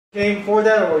Came for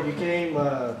that, or you came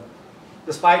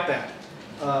despite that.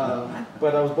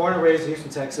 But I was born and raised in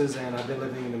Houston, Texas, and I've been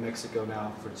living in New Mexico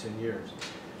now for 10 years.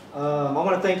 I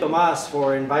want to thank Tomas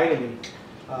for inviting me.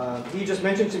 He just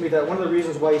mentioned to me that one of the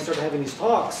reasons why he started having these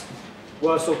talks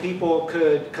was so people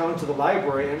could come to the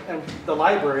library, and the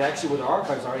library actually where the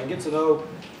archives are, and get to know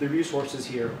the resources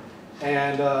here.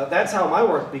 And that's how my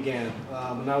work began.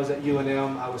 When I was at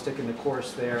UNM, I was taking the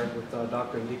course there with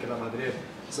Dr. Enrique La Madrid.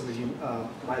 Some of you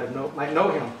might know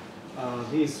him.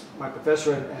 He's my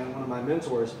professor and one of my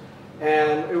mentors.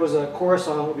 And it was a course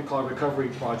on what we call a recovery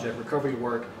project, recovery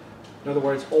work. In other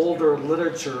words, older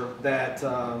literature that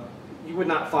you would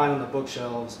not find on the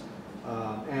bookshelves.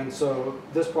 And so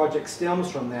this project stems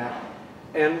from that.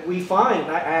 And we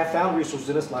find, I have found resources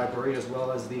in this library as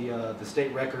well as the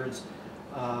state records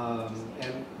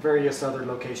and various other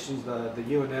locations, the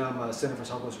UNM Center for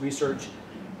Southwest Research,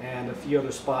 and a few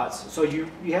other spots. So you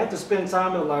have to spend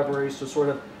time in the libraries to sort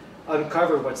of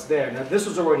uncover what's there. Now this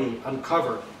was already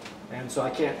uncovered, and so I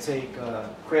can't take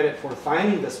credit for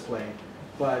finding this play,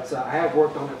 but I have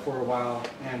worked on it for a while,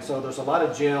 and so there's a lot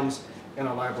of gems in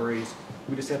our libraries.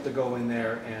 We just have to go in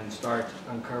there and start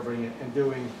uncovering it and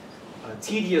doing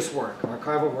tedious work.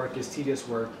 Archival work is tedious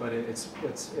work, but it's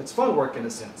fun work in a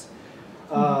sense.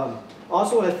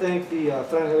 Also want to thank the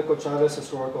Fray Angelico Chávez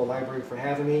Historical Library for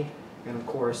having me, and of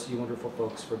course you wonderful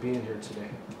folks for being here today.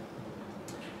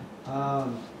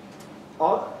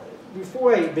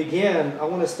 Before I begin, I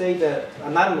want to state that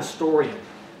I'm not an historian.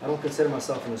 I don't consider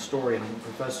myself an historian. I'm a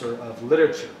professor of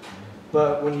literature.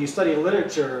 But when you study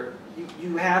literature,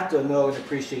 you have to know and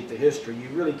appreciate the history. You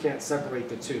really can't separate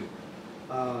the two.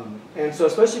 And so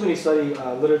especially when you study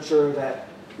literature that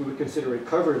we would consider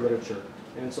recovery literature,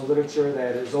 and so literature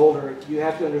that is older, you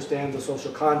have to understand the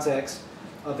social context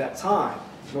of that time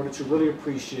in order to really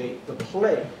appreciate the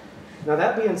play. Now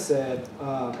that being said,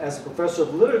 as a professor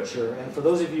of literature, and for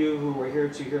those of you who are here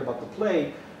to hear about the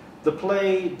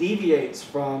play deviates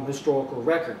from historical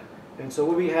record. And so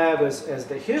what we have is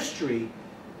the history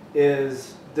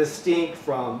is distinct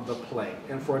from the play,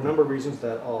 and for a number of reasons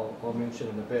that I'll mention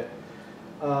in a bit.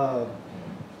 I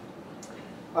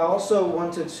also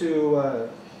wanted to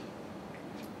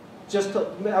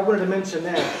I wanted to mention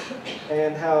that,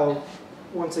 and how,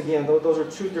 once again, those are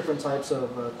two different types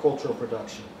of cultural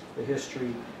production, the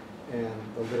history and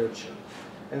the literature.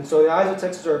 And so the eyes of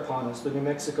Texas are upon us, the New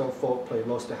Mexico folk play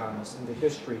Los Tejanos, and the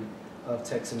history of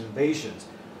Texan invasions.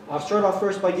 I'll start off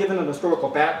first by giving an historical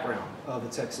background of the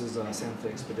Texas Santa Fe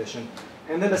expedition,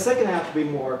 and then the second half will be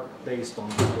more based on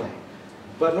the play.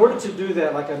 But in order to do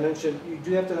that, like I mentioned, you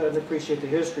do have to appreciate the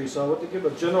history. So I want to give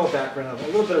a general background of a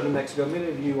little bit of New Mexico. Many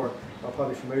of you are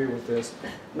probably familiar with this.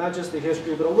 Not just the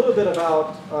history, but a little bit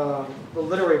about the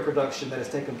literary production that has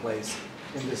taken place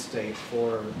in this state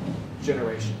for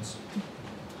generations.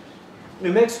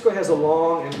 New Mexico has a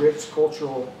long and rich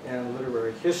cultural and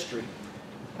literary history.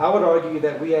 I would argue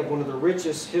that we have one of the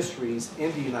richest histories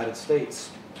in the United States.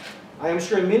 I am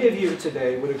sure many of you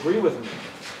today would agree with me.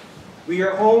 We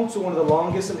are home to one of the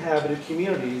longest inhabited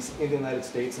communities in the United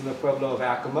States, in the Pueblo of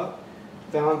Acoma,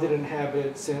 founded and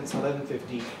inhabited since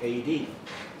 1150 AD.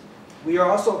 We are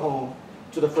also home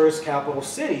to the first capital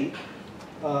city,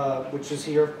 which is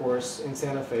here, of course, in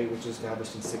Santa Fe, which was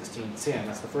established in 1610.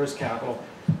 That's the first capital,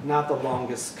 not the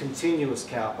longest continuous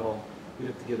capital. We'd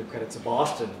have to give the credit to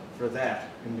Boston for that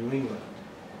in New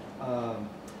England.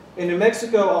 In New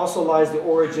Mexico also lies the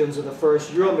origins of the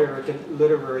first Euro-American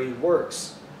literary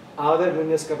works. Albert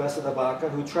Nunez Cabeza de Vaca,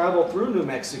 who traveled through New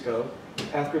Mexico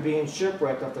after being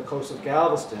shipwrecked off the coast of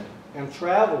Galveston and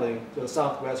traveling to the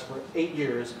southwest for 8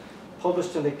 years,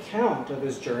 published an account of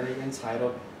his journey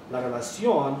entitled La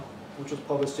Relación, which was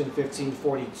published in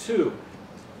 1542.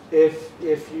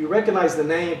 If you recognize the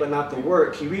name but not the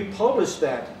work, he republished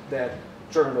that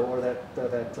journal, or that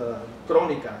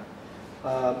crónica,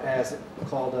 as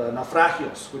called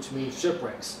Naufragios, which means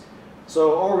shipwrecks.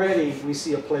 So already we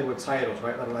see a play with titles,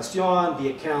 right? La Relación, the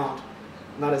account,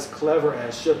 not as clever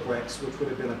as Shipwrecks, which would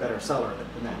have been a better seller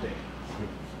in that day.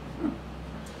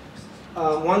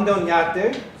 Juan de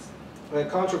Oñate, a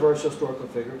controversial historical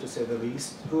figure to say the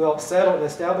least, who helped settle and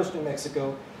establish New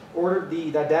Mexico, ordered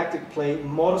the didactic play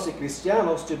Moros y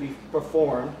Cristianos to be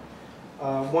performed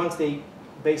once they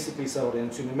basically settled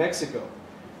into New Mexico.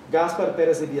 Gaspar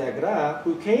Pérez de Villagra,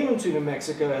 who came into New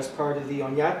Mexico as part of the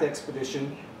Oñate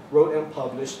expedition, wrote and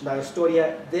published La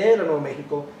Historia de Nuevo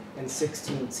Mexico in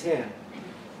 1610.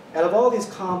 Out of all these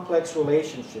complex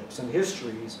relationships and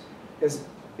histories is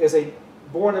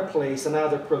born a place and now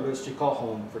they're privileged to call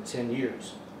home for 10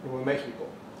 years, Nuevo Mexico.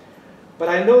 But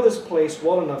I know this place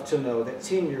well enough to know that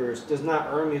 10 years does not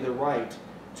earn me the right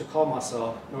to call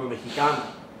myself Nuevo Mexicano.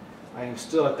 I am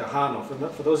still a Tejano.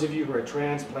 For those of you who are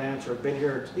transplants or have been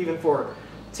here even for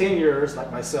 10 years,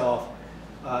 like myself,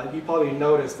 you probably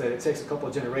noticed that it takes a couple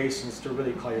of generations to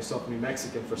really call yourself New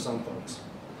Mexican for some folks,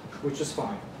 which is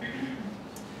fine.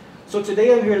 So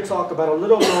today I'm here to talk about a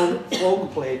little-known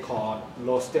folk play called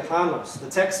Los Tejanos, the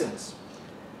Texans,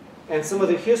 and some of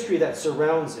the history that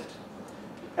surrounds it.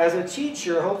 As a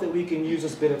teacher, I hope that we can use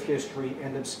this bit of history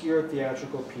and obscure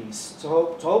theatrical piece to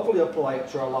hopefully apply it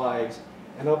to our lives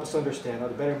and help us understand how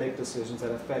to better make decisions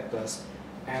that affect us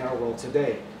and our world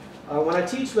today. When I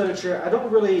teach literature,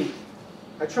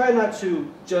 I try not to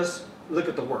just look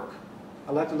at the work.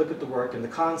 I like to look at the work and the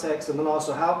context, and then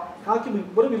also what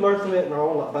do we learn from it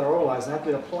about our own lives, and how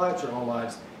can we apply it to our own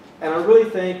lives. And I really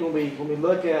think when we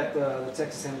look at the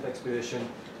Texas Santa Fe expedition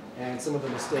and some of the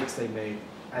mistakes they made,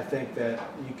 I think that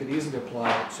you could easily apply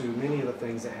it to many of the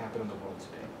things that happen in the world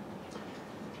today.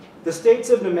 The states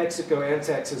of New Mexico and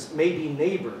Texas may be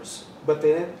neighbors, but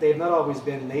they've not always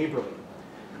been neighborly.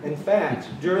 In fact,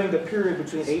 during the period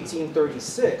between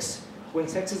 1836, when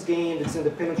Texas gained its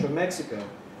independence from Mexico,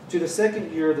 to the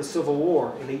second year of the Civil War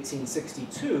in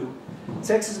 1862,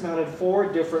 Texas mounted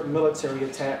 4 different military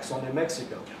attacks on New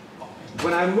Mexico.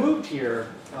 When I moved here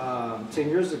 10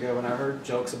 years ago and I heard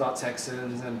jokes about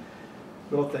Texans and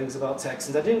little things about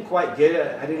Texans, I didn't quite get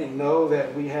it. I didn't know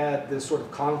that we had this sort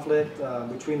of conflict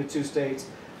between the two states.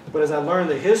 But as I learned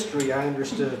the history, I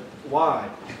understood why.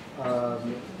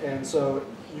 And so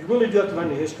you really do have to learn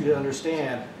the history to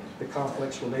understand the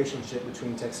complex relationship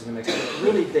between Texas and New Mexico. It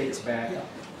really dates back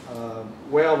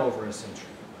well over a century.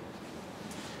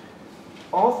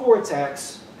 All 4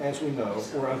 attacks, as we know,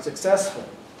 were unsuccessful.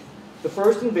 The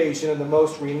first invasion, and the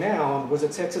most renowned, was the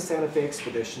Texas Santa Fe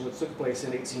expedition, which took place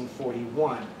in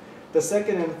 1841. The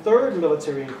second and third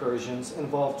military incursions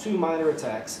involved 2 minor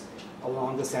attacks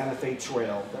along the Santa Fe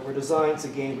Trail that were designed to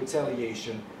gain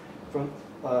retaliation for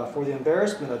the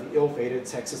embarrassment of the ill-fated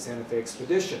Texas Santa Fe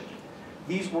expedition.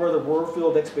 These were the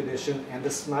Warfield expedition and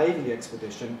the Snively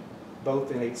expedition,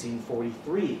 both in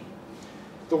 1843.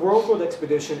 The Warfield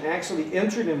expedition actually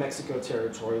entered New Mexico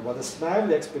territory, while the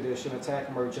Snively expedition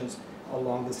attacked merchants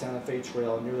along the Santa Fe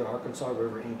Trail near the Arkansas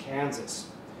River in Kansas.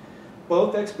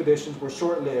 Both expeditions were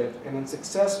short-lived and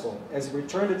unsuccessful, as they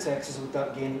returned to Texas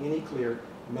without gaining any clear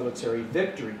military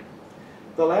victory.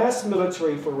 The last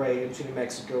military foray into New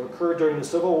Mexico occurred during the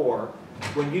Civil War,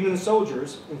 when Union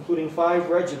soldiers, including 5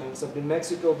 regiments of New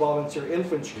Mexico Volunteer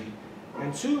Infantry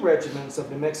and 2 regiments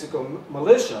of New Mexico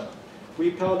Militia,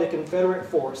 repelled a Confederate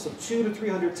force of 200 to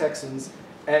 300 Texans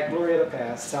at Glorieta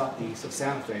Pass, southeast of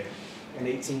Santa Fe, in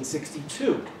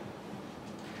 1862.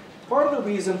 Part of the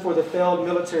reason for the failed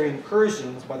military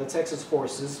incursions by the Texas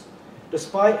forces,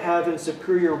 despite having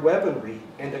superior weaponry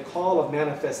and a call of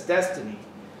manifest destiny,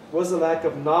 was the lack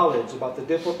of knowledge about the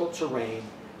difficult terrain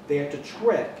they had to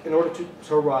trek in order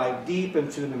to arrive deep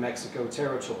into New Mexico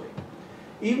territory.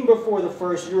 Even before the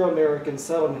first Euro-American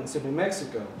settlements in New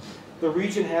Mexico, the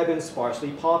region had been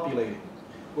sparsely populated,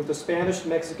 with the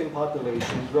Spanish-Mexican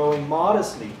population growing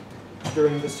modestly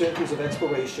during the centuries of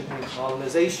exploration and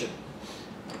colonization.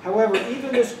 However,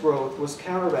 even this growth was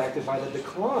counteracted by the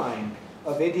decline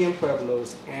of Indian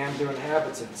pueblos and their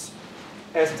inhabitants.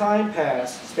 As time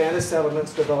passed, Spanish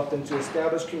settlements developed into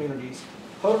established communities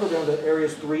huddled around the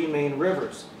area's 3 main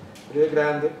rivers, Rio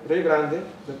Grande,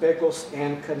 the Pecos,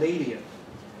 and Canadian.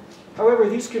 However,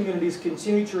 these communities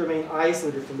continued to remain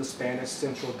isolated from the Spanish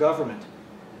central government,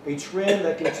 a trend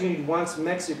that continued once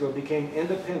Mexico became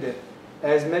independent,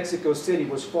 as Mexico City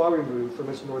was far removed from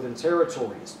its northern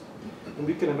territories. And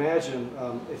we can imagine,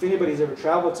 if anybody's ever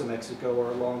traveled to Mexico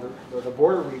or along the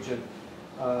border region,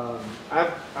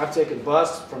 I've taken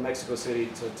bus from Mexico City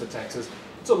to Texas.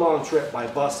 It's a long trip by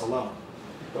bus alone.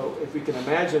 So if we can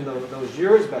imagine those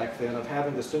years back then of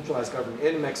having the centralized government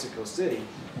in Mexico City,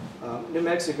 New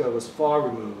Mexico was far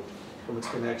removed from its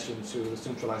connection to the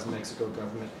centralized Mexico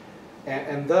government,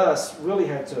 and thus really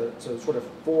had to sort of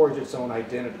forge its own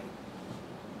identity.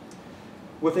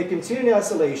 With a continued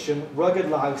isolation, rugged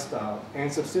lifestyle,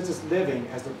 and subsistence living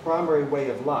as the primary way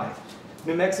of life,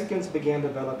 New Mexicans began to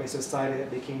develop a society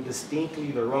that became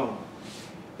distinctly their own.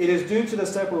 It is due to the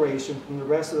separation from the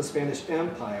rest of the Spanish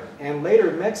Empire, and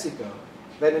later Mexico,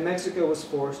 that New Mexico was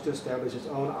forced to establish its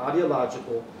own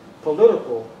ideological,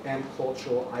 political, and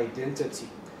cultural identity,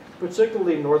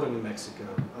 particularly northern New Mexico.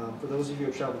 For those of you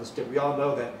who have traveled the state, we all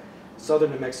know that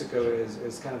southern New Mexico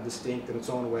is kind of distinct in its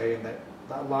own way, and that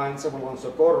line, San Juan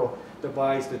Socorro,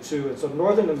 divides the two. And so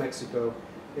northern New Mexico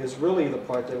is really the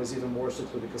part that was even more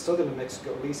secluded, because southern New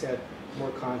Mexico at least had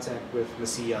more contact with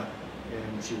Mesilla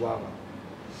and Chihuahua.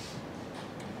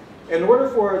 In order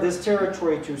for this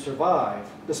territory to survive,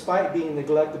 despite being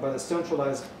neglected by the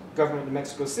centralized government of New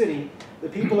Mexico City, the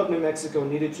people of New Mexico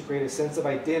needed to create a sense of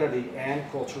identity and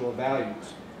cultural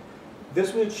values.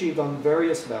 This was achieved on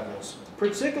various levels,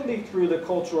 particularly through the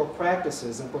cultural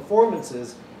practices and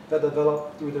performances that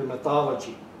developed through their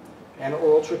mythology and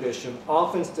oral tradition,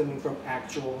 often stemming from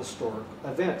actual historic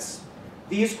events.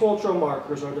 These cultural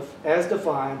markers, are as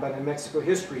defined by New Mexico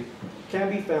history, can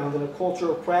be found in a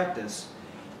cultural practice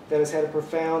that has had a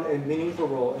profound and meaningful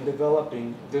role in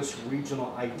developing this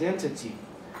regional identity,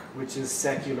 which is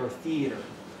secular theater.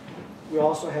 We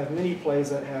also have many plays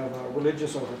that have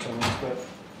religious overtones, but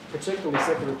particularly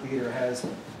secular theater has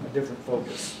a different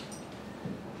focus.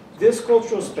 This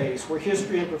cultural space, where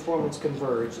history and performance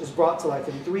converge, is brought to life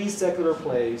in 3 secular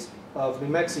plays of New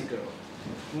Mexico: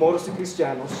 Moros y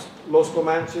Cristianos, Los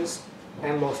Comanches,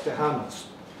 and Los Tejanos.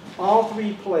 All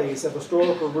 3 plays have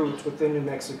historical roots within New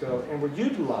Mexico and were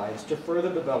utilized to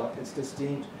further develop its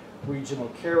distinct regional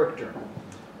character.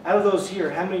 Out of those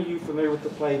here, how many of you are familiar with the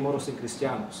play Moros y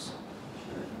Cristianos?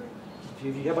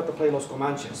 If you, how about the play Los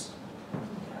Comanches?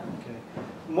 Okay.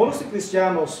 Moros y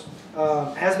Cristianos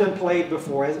has been played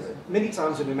before, many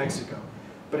times in New Mexico,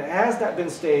 but it has not been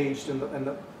staged in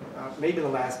maybe in the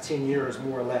last 10 years,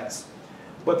 more or less.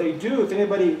 But they do, if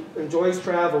anybody enjoys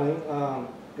traveling,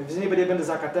 has anybody been to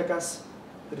Zacatecas?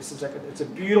 It's a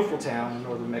beautiful town in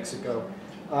northern Mexico.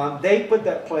 They put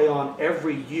that play on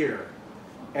every year,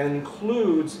 and it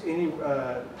includes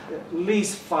at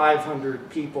least 500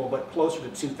 people, but closer to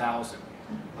 2,000.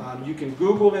 You can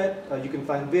Google it, you can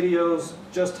find videos,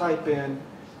 just type in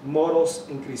Moros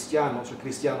and Cristianos, or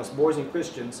Cristianos, Moors and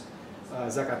Christians,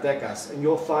 Zacatecas, and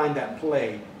you'll find that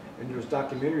play, and there's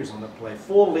documentaries on the play,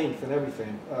 full length and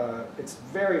everything. It's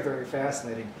very, very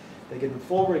fascinating. They get in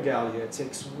full regalia. It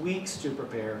takes weeks to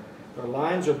prepare. Their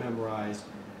lines are memorized,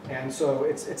 and so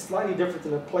it's slightly different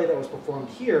than the play that was performed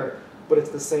here, but it's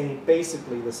the same,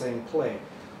 basically the same play.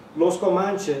 Los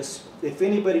Comanches, if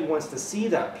anybody wants to see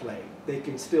that play, they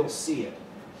can still see it.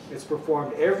 It's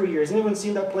performed every year. Has anyone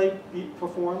seen that play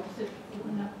performed?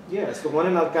 Yes, the one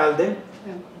in Alcalde.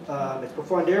 It's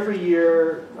performed every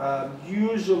year,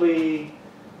 usually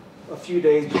a few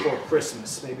days before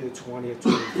Christmas, maybe the 20th,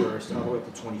 21st, all the way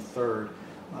up to 23rd.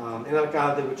 In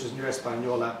Alcalde, which is near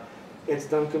Española. It's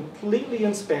done completely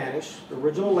in Spanish, the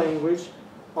original language,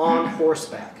 on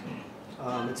horseback.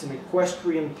 It's an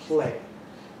equestrian play.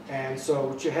 And so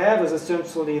what you have is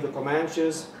essentially the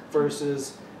Comanches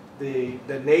versus the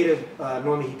native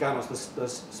non-Mexicanos, the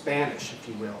Spanish, if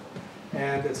you will.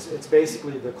 And it's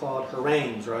basically, they're called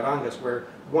harangues or arangas, where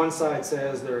one side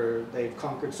says they've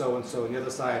conquered so-and-so, and the other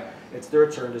side, it's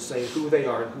their turn to say who they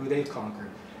are and who they've conquered,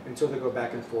 until they go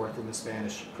back and forth and the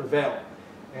Spanish prevail.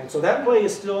 And so that play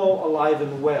is still alive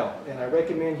and well, and I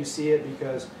recommend you see it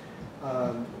because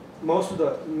most of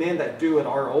the men that do it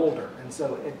are older, and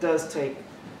so it does take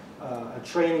a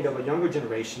training of a younger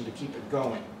generation to keep it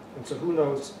going. And so who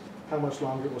knows how much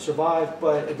longer it will survive,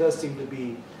 but it does seem to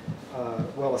be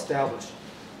well established.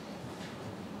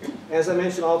 As I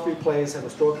mentioned, all 3 plays have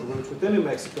historical roots within New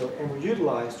Mexico and were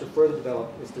utilized to further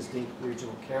develop its distinct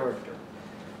regional character.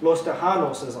 Los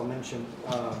Tejanos, as I'll mention,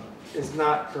 is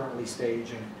not currently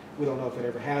staged, and we don't know if it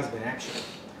ever has been actually.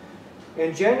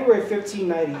 In January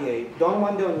 1598, Don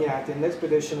Juan de Oñate, an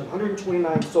expedition of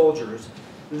 129 soldiers,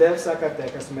 left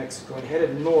Zacatecas, Mexico, and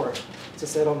headed north to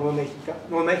settle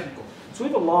Nuevo Mexico. So we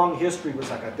have a long history with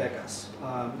Zacatecas.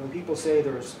 When people say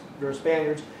they're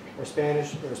Spaniards or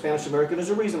Spanish American, there's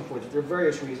a reason for it. There are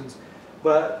various reasons.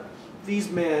 But these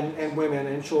men and women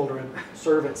and children,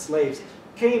 servants, slaves,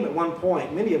 came at one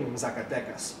point, many of them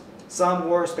Zacatecas. Some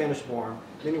were Spanish-born,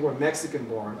 many were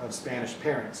Mexican-born of Spanish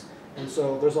parents. And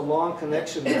so there's a long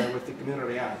connection there with the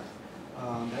community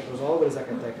that goes all the way to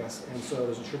Zacatecas. And so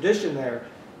there's a tradition there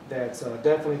that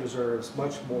definitely deserves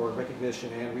much more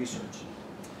recognition and research.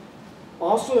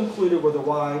 Also included were the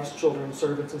wives, children,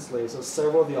 servants, and slaves of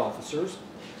several of the officers.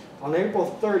 On April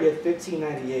 30th,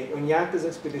 1598, Oñate's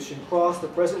expedition crossed the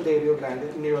present-day Rio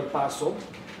Grande near El Paso.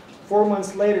 4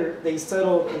 months later, they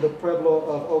settled in the pueblo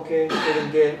of Oque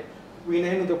Berenguer,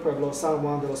 renaming the pueblo San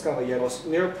Juan de los Caballeros,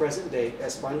 near present-day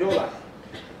Española.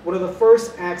 One of the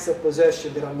first acts of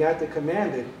possession that Oñate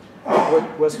commanded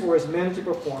was for his men to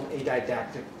perform a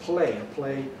didactic play, a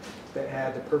play that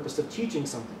had the purpose of teaching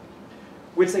something,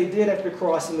 which they did after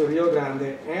crossing the Rio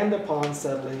Grande and upon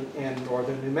settling in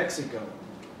northern New Mexico.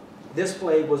 This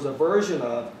play was a version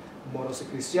of Moros y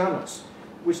Cristianos,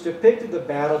 which depicted the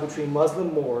battle between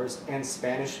Muslim Moors and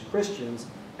Spanish Christians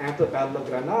at the Battle of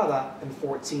Granada in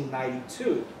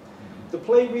 1492. The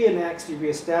play reenacts the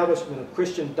reestablishment of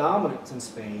Christian dominance in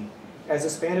Spain as the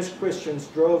Spanish Christians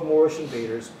drove Moorish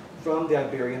invaders from the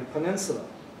Iberian Peninsula.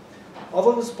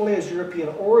 Although this play has European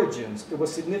origins, it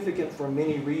was significant for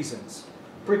many reasons,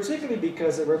 particularly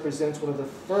because it represents one of the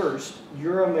first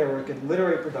Euro-American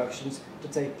literary productions to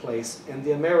take place in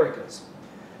the Americas.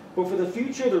 But for the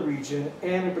future of the region,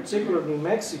 and in particular of New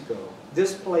Mexico,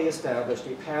 this play established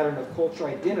a pattern of cultural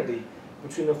identity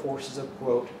between the forces of,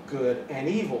 quote, good and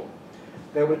evil,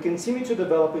 that would continue to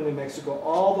develop in New Mexico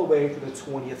all the way through the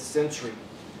 20th century.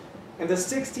 In the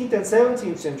 16th and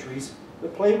 17th centuries, the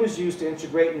play was used to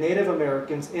integrate Native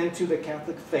Americans into the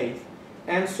Catholic faith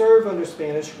and serve under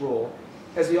Spanish rule,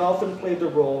 as they often played the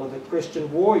role of the Christian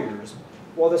warriors,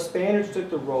 while the Spaniards took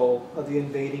the role of the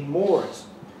invading Moors.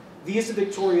 These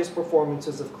victorious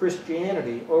performances of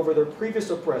Christianity over their previous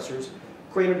oppressors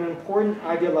created an important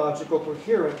ideological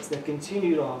coherence that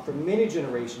continued on for many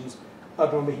generations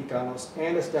of Nuevo Mexicanos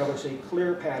and established a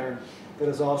clear pattern that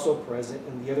is also present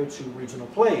in the other two regional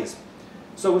plays.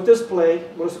 So with this play,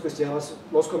 Los Cristianos,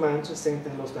 Los Comanches, same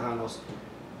thing, Los Tejanos,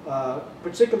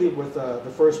 particularly with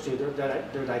the first two,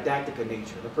 they're didactic in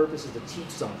nature. The purpose is to teach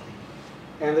something.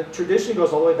 And the tradition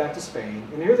goes all the way back to Spain.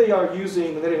 And here they are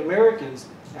using the Native Americans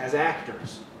as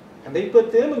actors. And they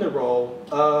put them in the role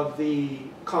of the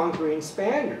conquering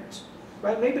Spaniards,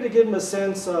 right? Maybe to give them a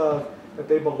sense of that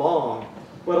they belong,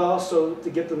 but also to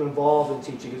get them involved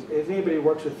in teaching. If anybody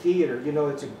works with theater, you know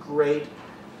it's a great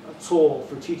tool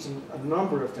for teaching a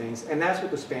number of things, and that's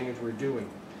what the Spaniards were doing.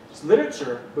 It's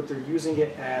literature, but they're using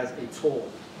it as a tool.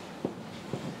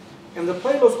 In the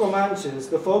play Los Comanches,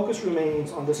 the focus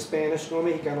remains on the Spanish Nuevo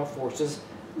Mexicano forces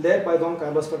led by Don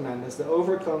Carlos Fernandez that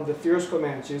overcome the fierce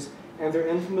Comanches and their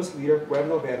infamous leader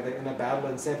Pueblo Verde in a battle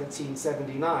in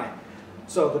 1779.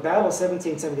 So the battle of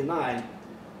 1779,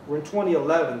 we're in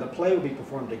 2011, the play will be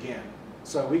performed again.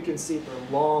 So we can see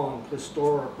the long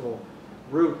historical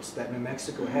roots that New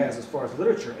Mexico has as far as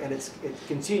literature, and it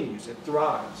continues, it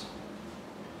thrives.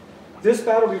 This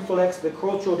battle reflects the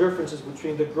cultural differences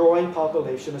between the growing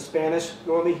population of Spanish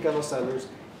Nuevo Mexicano settlers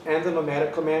and the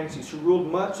nomadic Comanches who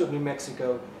ruled much of New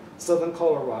Mexico, southern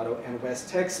Colorado, and West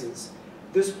Texas.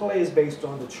 This play is based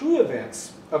on the true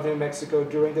events of New Mexico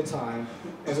during the time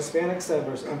as Hispanic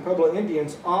settlers and Pueblo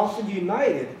Indians often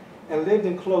united and lived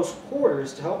in close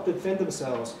quarters to help defend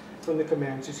themselves from the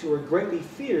Comanches, who were greatly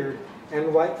feared,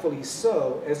 and rightfully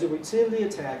so, as they routinely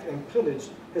attacked and pillaged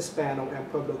Hispano and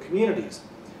Pueblo communities.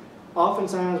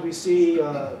 Oftentimes we see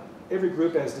every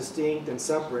group as distinct and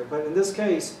separate, but in this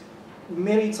case,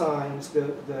 many times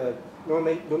the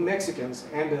New Mexicans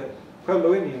and the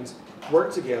Pueblo Indians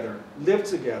worked together, lived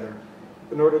together,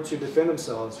 in order to defend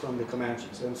themselves from the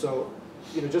Comanches. And so,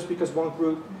 you know, just because one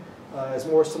group is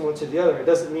more similar to the other, it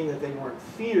doesn't mean that they weren't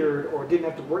feared or didn't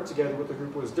have to work together with the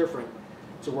group was different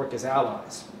to work as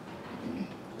allies.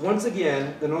 Once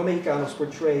again, the Nuevo Mexicanos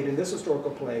portrayed in this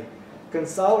historical play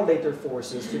consolidate their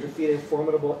forces to defeat a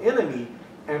formidable enemy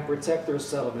and protect their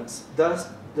settlements, thus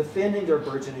defending their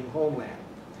burgeoning homeland.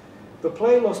 The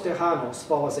play Los Tejanos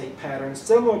follows a pattern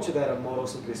similar to that of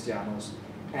Moros y Cristianos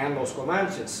and Los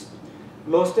Comanches.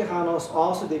 Los Tejanos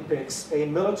also depicts a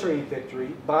military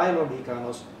victory by Nuevo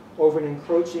Mexicanos over an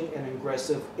encroaching and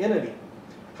aggressive enemy.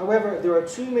 However, there are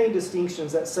two main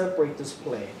distinctions that separate this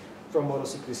play from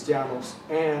Moros y Cristianos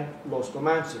and Los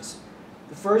Comanches.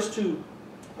 The first two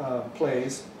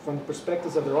plays, from the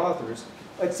perspectives of their authors,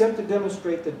 attempt to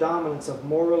demonstrate the dominance of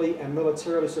morally and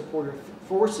militarily supported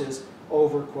forces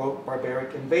over, quote,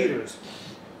 barbaric invaders.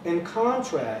 In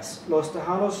contrast, Los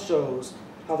Tejanos shows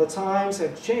how the times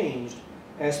have changed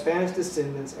as Spanish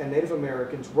descendants and Native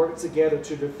Americans worked together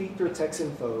to defeat their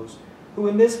Texan foes, who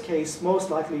in this case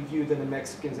most likely viewed the New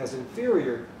Mexicans as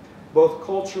inferior, both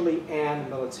culturally and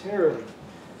militarily.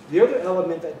 The other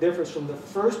element that differs from the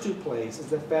first two plays is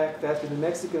the fact that the New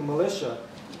Mexican militia,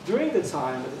 during the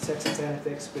time of the Texan Santa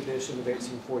Fe expedition of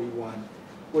 1841,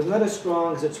 was not as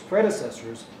strong as its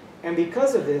predecessors, and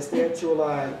because of this, they had to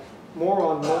rely more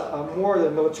on more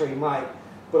than military might,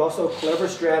 but also clever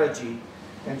strategy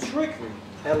and trickery,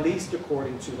 at least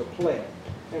according to the play.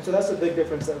 And so that's a big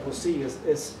difference that we'll see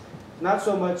is not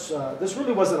so much, this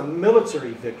really wasn't a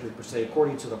military victory per se,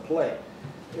 according to the play.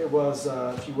 It was,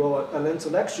 if you will, an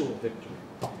intellectual victory.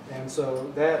 And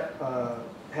so that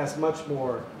has much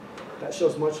more, that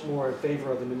shows much more in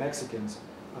favor of the New Mexicans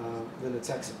than the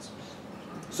Texans.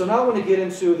 So now I want to get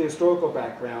into the historical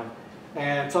background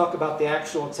and talk about the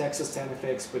actual Texas Santa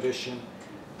Fe expedition.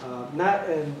 Not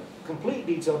in complete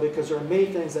detail because there are many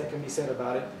things that can be said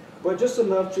about it, but just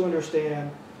enough to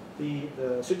understand the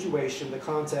situation, the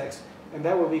context, and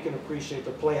that way we can appreciate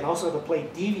the play and also have the play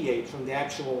deviate from the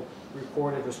actual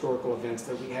recorded historical events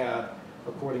that we have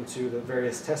according to the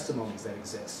various testimonies that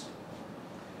exist.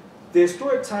 The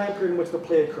historic time period in which the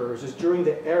play occurs is during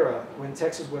the era when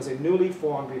Texas was a newly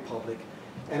formed republic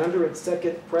and under its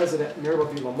second president,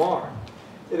 Meriwether B. Lamar.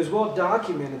 It is well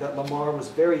documented that Lamar was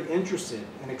very interested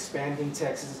in expanding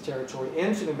Texas' territory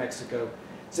into New Mexico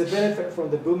to benefit from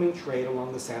the booming trade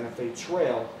along the Santa Fe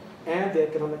Trail and the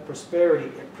economic prosperity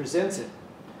it presented.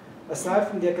 Aside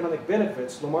from the economic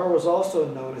benefits, Lamar was also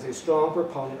known as a strong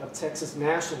proponent of Texas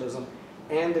nationalism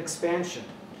and expansion.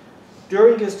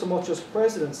 During his tumultuous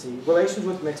presidency, relations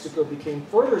with Mexico became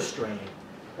further strained,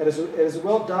 and it is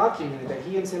well documented that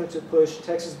he intended to push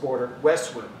Texas border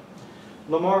westward.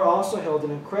 Lamar also held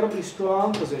an incredibly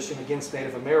strong position against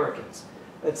Native Americans,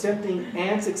 attempting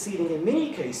and succeeding in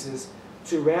many cases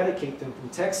to eradicate them from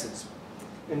Texas.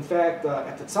 In fact,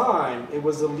 at the time, it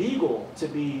was illegal to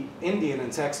be Indian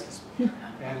in Texas.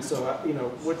 And so,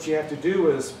 what you have to do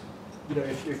is,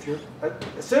 if you're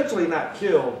essentially not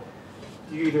killed,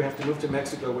 you either have to move to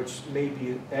Mexico, which may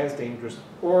be as dangerous,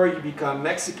 or you become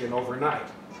Mexican overnight.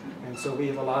 And so we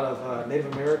have a lot of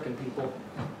Native American people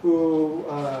who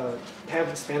have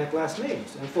Hispanic last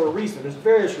names, and for a reason. There's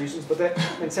various reasons, but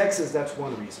in Texas, that's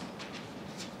one reason.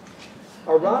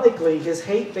 Ironically, his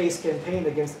hate-based campaign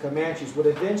against the Comanches would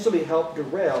eventually help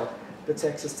derail the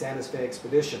Texas Santa Fe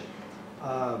expedition.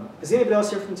 Is anybody else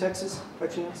here from Texas, by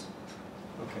chance?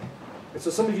 Okay. And so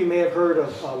some of you may have heard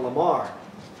of Lamar.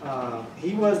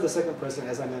 He was the second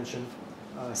president, as I mentioned.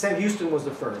 Sam Houston was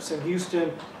the first. Sam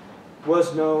Houston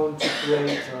was known to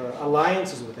create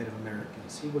alliances with Native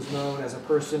Americans. He was known as a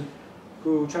person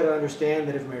who tried to understand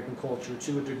Native American culture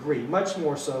to a degree, much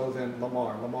more so than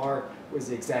Lamar. Lamar was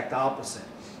the exact opposite.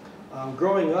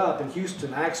 Growing up in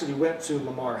Houston, I actually went to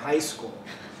Lamar High School.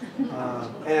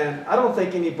 And I don't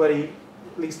think anybody,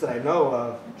 at least that I know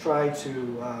of, tried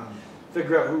to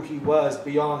figure out who he was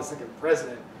beyond the second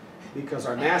president, because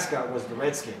our mascot was the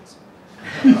Redskins.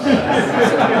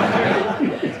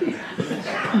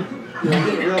 I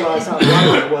didn't realize how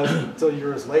wrong it was until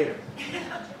years later.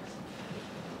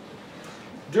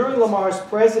 During Lamar's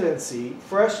presidency,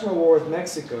 fresh from the war with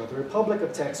Mexico, the Republic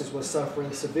of Texas was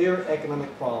suffering severe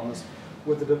economic problems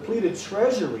with a depleted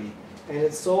treasury and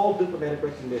its sole diplomatic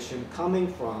recognition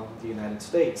coming from the United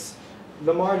States.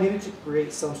 Lamar needed to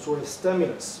create some sort of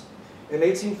stimulus. In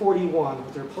 1841,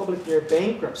 with the Republic near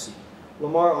bankruptcy,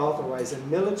 Lamar authorized a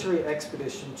military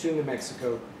expedition to New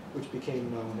Mexico, which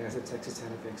became known as the Texas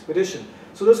Santa Fe Expedition.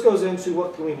 So this goes into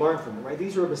what can we learn from it, right?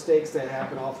 These are mistakes that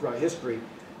happen all throughout history,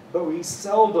 but we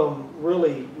seldom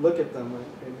really look at them.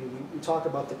 I mean, we talk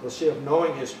about the cliche of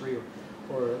knowing history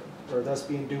or thus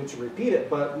being doomed to repeat it,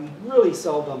 but we really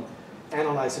seldom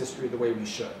analyze history the way we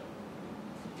should.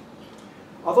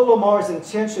 Although Lamar's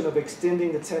intention of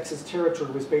extending the Texas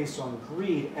territory was based on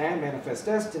greed and manifest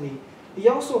destiny, he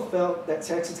also felt that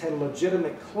Texas had a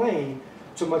legitimate claim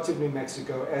to much of New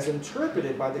Mexico as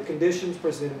interpreted by the conditions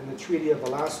presented in the Treaty of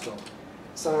Velasco,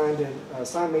 signed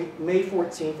May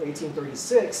 14,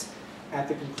 1836, at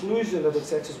the conclusion of the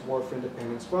Texas War for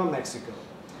Independence from Mexico.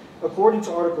 According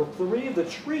to Article 3 of the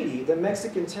treaty, the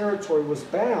Mexican territory was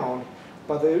bound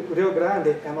by the Rio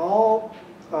Grande, and all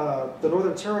the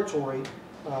Northern Territory,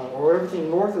 or everything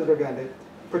north of the Rio Grande,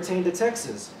 pertained to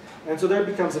Texas. And so there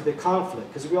becomes a big conflict,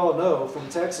 because we all know from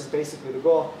Texas, basically, the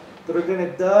Rio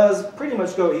Grande does pretty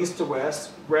much go east to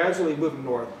west, gradually moving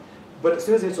north. But as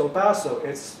soon as it's El Paso,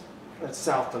 it's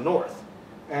south to north.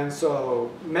 And so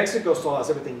Mexico still has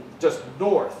everything just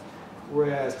north,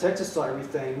 whereas Texas saw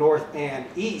everything north and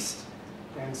east.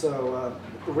 And so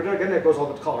the Rio Grande goes all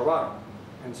the way to Colorado.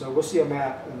 And so we'll see a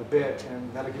map in a bit,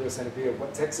 and that'll give us an idea of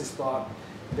what Texas thought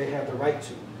they had the right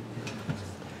to.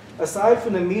 Aside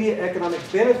from the immediate economic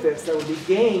benefits that would be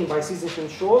gained by seizing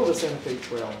control of the Santa Fe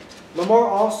Trail, Lamar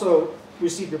also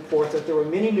received reports that there were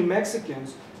many New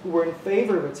Mexicans who were in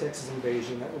favor of a Texas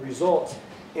invasion that would result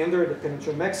in their independence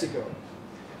from Mexico.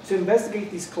 To investigate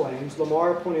these claims,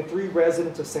 Lamar appointed 3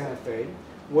 residents of Santa Fe,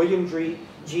 William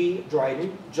G.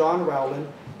 Dryden, John Rowland,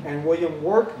 and William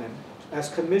Workman, as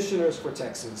commissioners for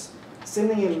Texas,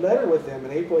 sending a letter with them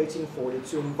in April 1840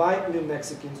 to invite New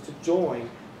Mexicans to join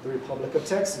the Republic of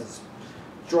Texas.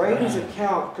 Dryden's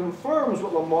account confirms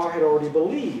what Lamar had already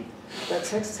believed, that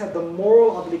Texas had the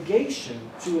moral obligation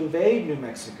to invade New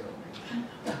Mexico.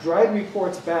 Dryden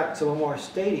reports back to Lamar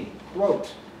stating,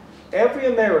 quote, "Every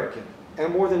American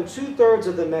and more than 2/3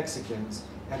 of the Mexicans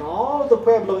and all of the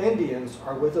Pueblo Indians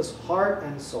are with us heart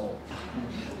and soul.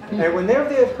 And whenever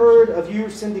they have heard of you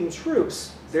sending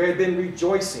troops, there had been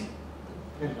rejoicing."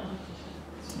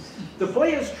 The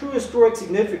play has true historic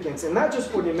significance, and not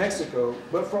just for New Mexico,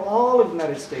 but for all of the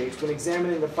United States when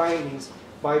examining the findings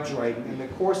by Dryden and the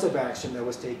course of action that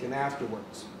was taken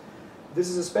afterwards. This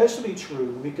is especially true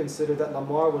when we consider that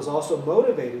Lamar was also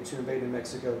motivated to invade New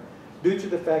Mexico due to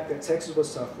the fact that Texas was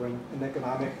suffering an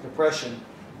economic depression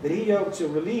that he hoped to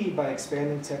relieve by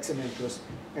expanding Texan interests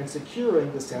and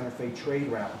securing the Santa Fe trade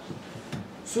route.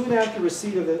 Soon after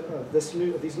receipt of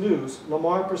these news,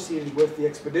 Lamar proceeded with the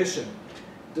expedition,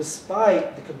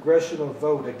 despite the congressional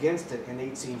vote against it in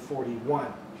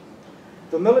 1841.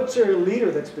 The military leader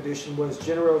of the expedition was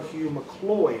General Hugh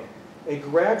McLeod, a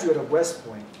graduate of West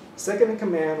Point. Second in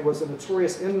command was the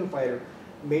notorious Indian fighter,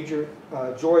 Major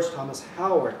George Thomas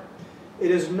Howard.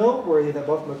 It is noteworthy that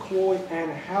both McLeod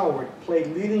and Howard played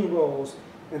leading roles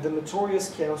in the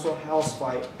notorious Council House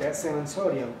fight at San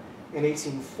Antonio in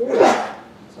 1840,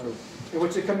 in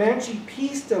which a Comanche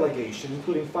peace delegation,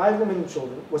 including 5 women and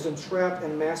children, was entrapped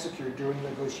and massacred during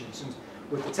negotiations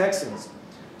with the Texans.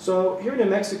 So here in New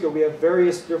Mexico, we have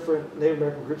various different Native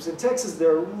American groups. In Texas,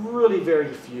 there are really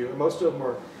very few. Most of them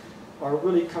are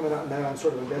really coming out now and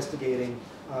sort of investigating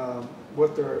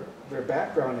what their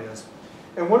background is.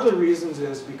 And one of the reasons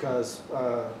is because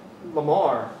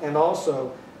Lamar, and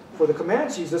also for the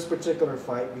Comanches, this particular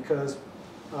fight, because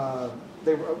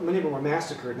many of them were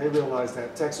massacred, and they realized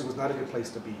that Texas was not a good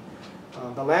place to be.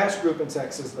 The last group in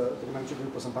Texas, the Comanche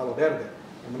group, was in Palo Verde,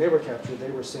 and when they were captured, they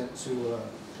were sent to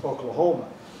Oklahoma.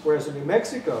 Whereas in New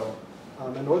Mexico,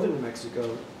 in northern New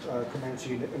Mexico,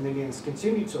 Comanche and Indians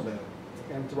continued to live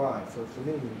and thrive for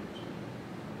many, many years.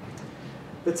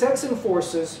 The Texan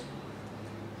forces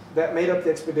that made up the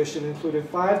expedition included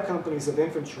 5 companies of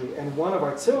infantry and 1 of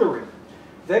artillery.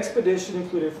 The expedition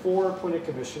included 4 appointed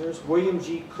commissioners: William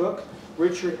G. Cook,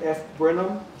 Richard F.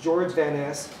 Brenham, George Van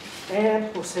Ness,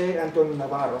 and Jose Antonio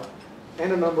Navarro,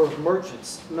 and a number of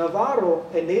merchants. Navarro,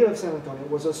 a native of San Antonio,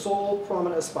 was the sole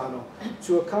prominent Hispano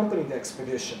to accompany the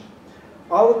expedition.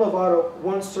 Although Navarro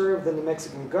once served in the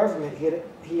Mexican government,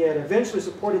 he had eventually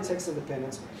supported Texas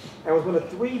independence and was one of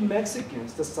 3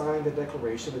 Mexicans to sign the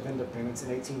Declaration of Independence in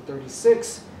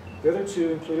 1836. The other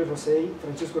 2 included Jose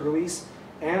Francisco Ruiz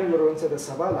and Lorenzo de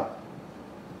Zavala.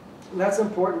 And that's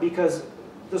important because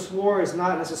this war is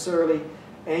not necessarily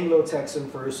Anglo-Texan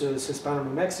versus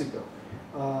Hispano-New Mexico.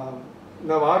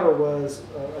 Navarro was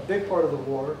a big part of the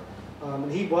war,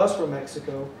 and he was from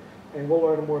Mexico, and we'll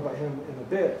learn more about him in a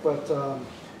bit. But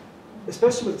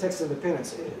especially with Texas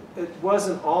independence, it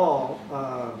wasn't all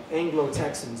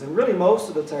Anglo-Texans, and really most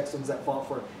of the Texans that fought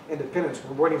for independence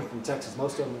weren't even from Texas.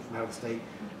 Most of them were from out of state,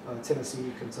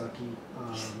 Tennessee, Kentucky,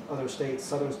 other states,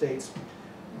 southern states.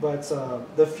 But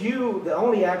the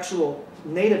only actual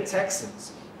native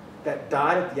Texans that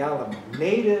died at the Alamo,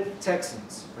 native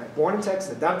Texans, right, born in Texas,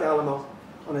 that died at the Alamo,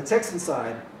 on the Texan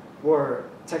side were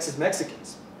Texas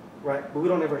Mexicans, right? But we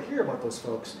don't ever hear about those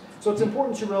folks. So it's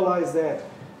important to realize that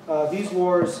these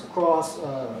wars cross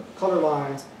color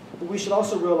lines, but we should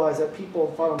also realize that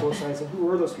people fought on both sides, and who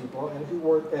were those people,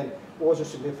 and what was their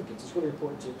significance. It's really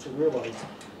important to realize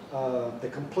the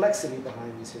complexity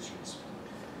behind these histories.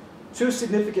 2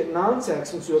 significant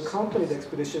non-Texans who accompanied the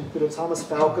expedition included Thomas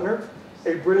Falconer,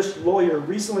 a British lawyer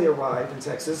recently arrived in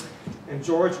Texas, and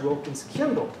George Wilkins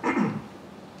Kendall,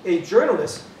 a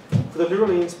journalist for the New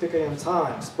Orleans Picayune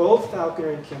Times. Both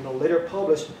Falconer and Kendall later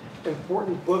published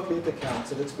important book-length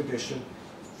accounts of the expedition,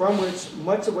 from which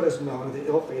much of what is known of the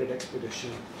ill-fated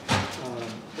expedition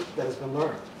that has been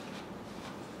learned.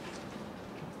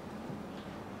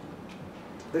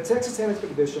 The Texas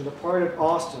expedition departed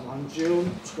Austin on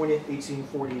June 20,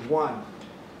 1841.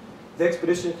 The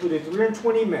expedition included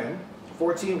 320 men,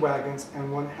 14 wagons,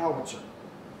 and 1 howitzer.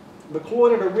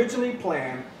 McLeod had originally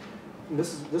planned, and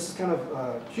this is kind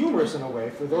of humorous in a way,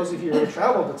 for those of you who have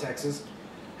traveled to Texas,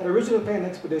 had originally planned an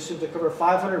expedition to cover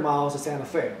 500 miles to Santa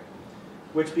Fe,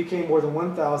 which became more than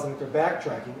 1,000 after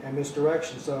backtracking and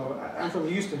misdirection. So I'm from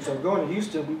Houston, so going to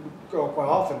Houston, we go quite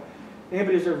often.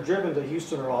 Anybody who's ever driven to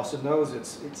Houston or Austin knows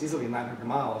it's easily 900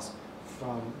 miles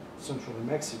from central New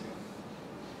Mexico.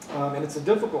 And it's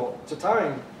a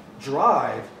tiring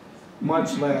drive,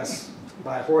 much less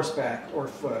by horseback or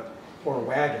foot or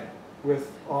wagon,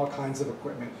 with all kinds of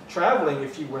equipment. Traveling,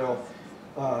 if you will,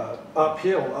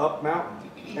 uphill, up mountain.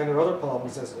 And there are other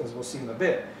problems, as we'll see in a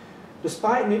bit.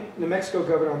 Despite New Mexico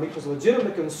Governor Meeker's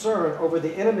legitimate concern over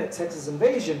the imminent Texas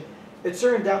invasion, it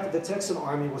turned out that the Texan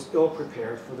army was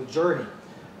ill-prepared for the journey.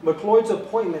 McLeod's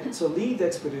appointment to lead the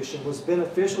expedition was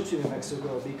beneficial to New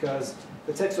Mexico because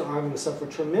the Texan army suffered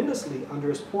tremendously under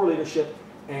his poor leadership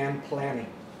and planning.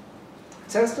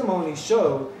 Testimony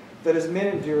showed that his men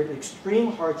endured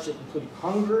extreme hardship, including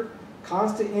hunger,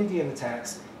 constant Indian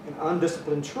attacks, and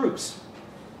undisciplined troops.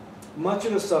 Much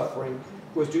of the suffering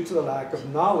was due to the lack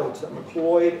of knowledge that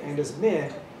McLeod and his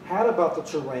men had about the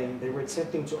terrain they were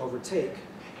attempting to overtake.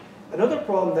 Another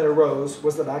problem that arose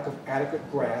was the lack of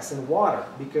adequate grass and water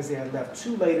because they had left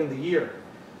too late in the year,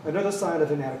 another sign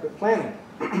of inadequate planning.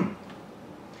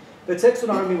 The Texan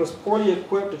army was poorly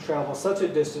equipped to travel such a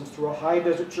distance through a high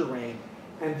desert terrain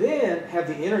and then have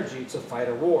the energy to fight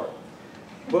a war.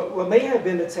 But what may have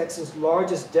been the Texans'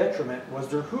 largest detriment was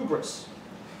their hubris.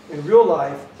 In real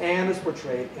life, and as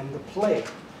portrayed in the play.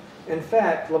 In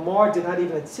fact, Lamar did not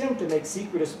even attempt to make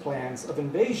secretive plans of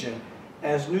invasion,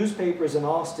 as newspapers in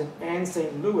Austin and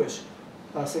St. Louis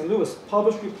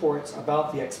published reports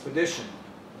about the expedition.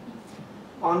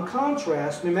 On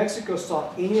contrast, New Mexico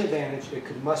sought any advantage it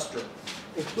could muster,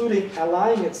 including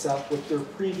allying itself with their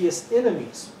previous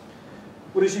enemies.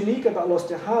 What is unique about Los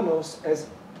Tejanos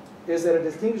is that it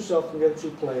distinguishes itself from the other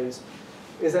two plays,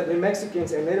 is that New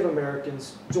Mexicans and Native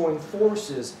Americans joined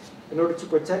forces in order to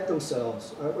protect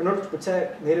themselves, in order to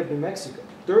protect native New Mexico,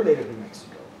 their native New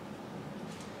Mexico.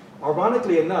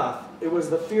 Ironically enough, it was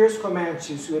the fierce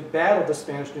Comanches who had battled the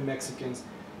Spanish New Mexicans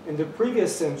in the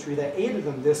previous century that aided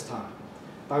them this time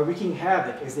by wreaking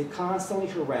havoc as they constantly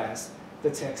harassed the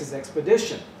Texas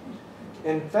expedition.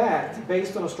 In fact,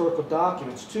 based on historical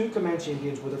documents, 2 Comanche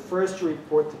Indians were the first to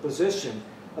report the position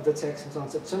of the Texans on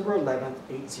September 11,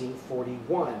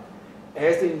 1841,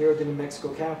 as they neared the New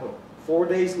Mexico capital. 4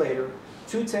 days later,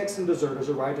 2 Texan deserters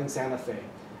arrived in Santa Fe,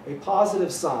 a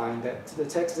positive sign that the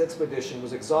Texas expedition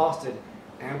was exhausted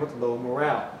and with low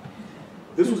morale.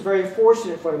 This was very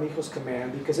fortunate for Armijo's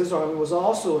command because his army was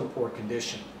also in poor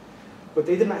condition, but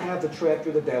they did not have to trek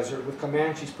through the desert with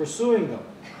Comanches pursuing them.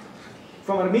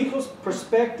 From Armijo's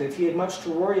perspective, he had much to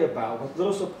worry about with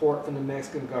little support from the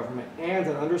Mexican government and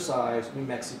an undersized New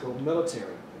Mexico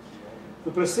military.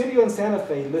 The Presidio in Santa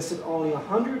Fe listed only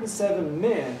 107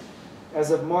 men as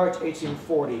of March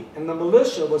 1840, and the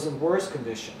militia was in worse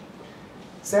condition.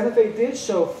 Santa Fe did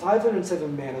show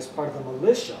 507 men as part of the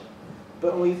militia,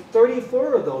 but only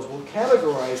 34 of those were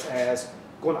categorized as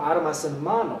con armas en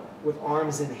mano, with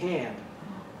arms in hand.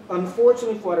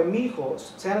 Unfortunately for Armijo,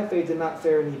 Santa Fe did not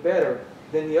fare any better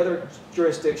than the other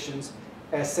jurisdictions,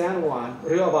 as San Juan,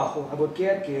 Rio Abajo,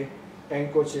 Albuquerque,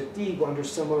 and Cochetigo under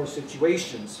similar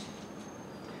situations.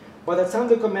 By the time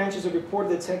the Comanches had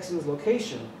reported the Texans'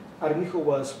 location, Armijo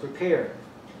was prepared.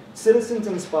 Citizens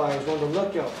and spies were on the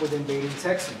lookout for the invading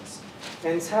Texans.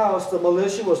 In Taos, the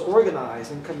militia was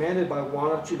organized and commanded by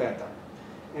Juan Archuleta.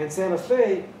 In Santa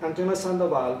Fe, Antonio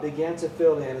Sandoval began to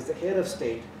fill in as the head of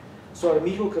state so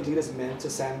Armijo could lead his men to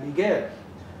San Miguel.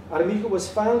 Armijo was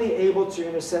finally able to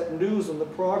intercept news on the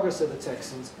progress of the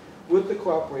Texans with the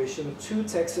cooperation of 2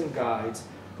 Texan guides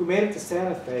who made it to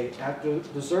Santa Fe after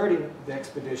deserting the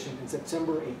expedition in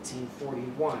September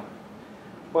 1841.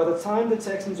 By the time the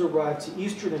Texans arrived to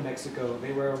eastern New Mexico,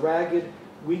 they were a ragged,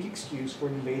 weak excuse for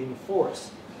an invading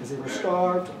force, as they were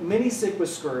starved, many sick with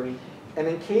scurvy, and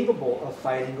incapable of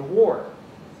fighting a war.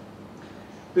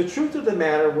 The truth of the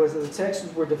matter was that the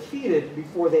Texans were defeated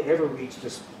before they ever reached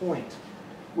this point,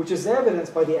 which is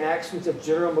evidenced by the actions of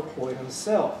General McCloy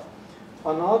himself.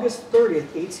 On August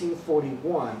 30th,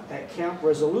 1841, at Camp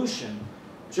Resolution,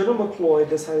 General McCloy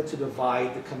decided to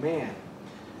divide the command.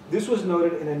 This was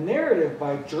noted in a narrative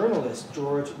by journalist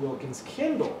George Wilkins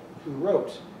Kendall, who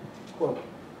wrote, quote,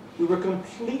 "We were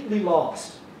completely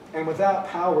lost and without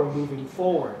power moving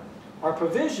forward. Our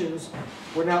provisions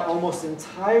were now almost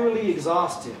entirely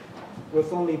exhausted,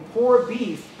 with only poor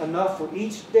beef enough for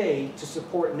each day to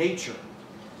support nature.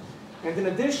 And in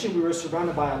addition, we were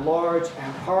surrounded by a large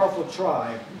and powerful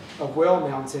tribe of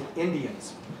well-mounted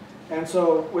Indians." And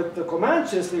so with the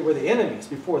Comanches, they were the enemies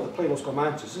before the play Los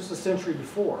Comanches, just a century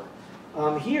before.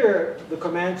 Here, the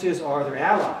Comanches are their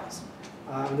allies.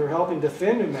 And they're helping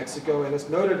defend New Mexico, and it's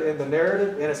noted in the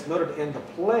narrative, and it's noted in the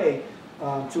play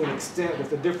to an extent with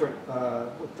the different,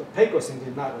 with the Pecos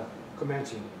Indian, not the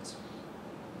Comanche Indians.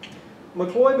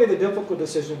 McCloy made the difficult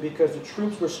decision because the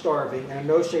troops were starving and in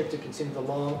no shape to continue the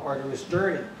long, arduous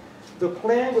journey. The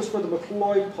plan was for the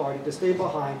McCloy party to stay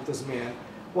behind with his men,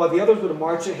 while the others would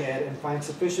march ahead and find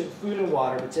sufficient food and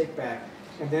water to take back,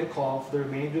 and then call for the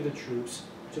remainder of the troops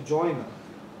to join them.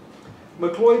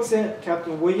 McCloy sent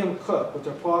Captain William Cook with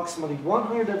approximately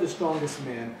 100 of the strongest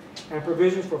men and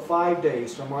provisions for 5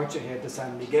 days to march ahead to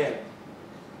San Miguel.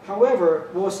 However,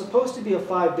 what was supposed to be a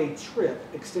 5-day trip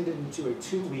extended into a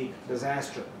 2-week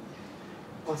disaster.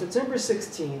 On September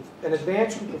 16th, an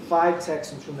advance group of 5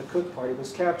 Texans from the Cook party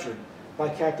was captured by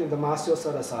Captain Damasio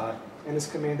Salazar and his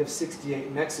command of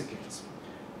 68 Mexicans.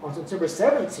 On September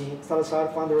 17th, Salazar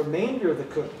found the remainder of the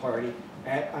Cook party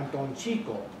at Anton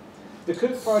Chico. The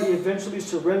Cook party eventually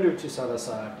surrendered to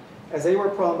Salazar, as they were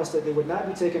promised that they would not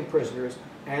be taken prisoners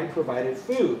and provided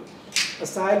food.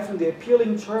 Aside from the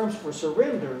appealing terms for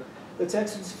surrender, the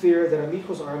Texans feared that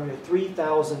Amico's army of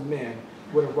 3,000 men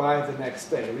would arrive the next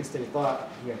day. At least they thought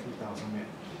he had 3,000 men.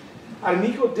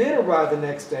 Amico did arrive the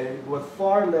next day with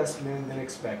far less men than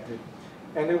expected,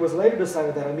 and it was later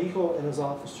decided that Amico and his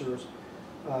officers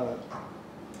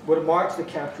would march the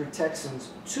captured Texans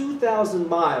 2,000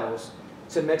 miles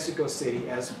to Mexico City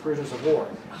as prisoners of war.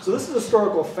 So this is a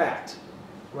historical fact,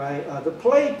 right? The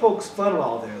play pokes fun at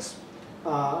all this,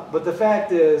 but the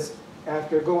fact is,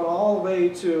 after going all the way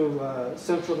to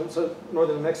central and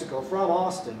northern Mexico from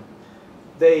Austin,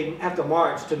 they have to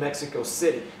march to Mexico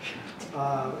City.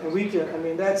 And we can, I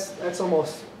mean, that's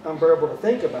almost unbearable to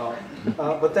think about,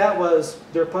 but that was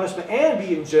their punishment, and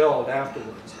being jailed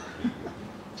afterwards.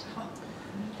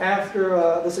 After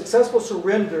the successful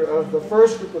surrender of the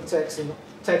first group of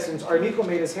Texans, Amico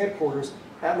made his headquarters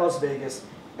at Las Vegas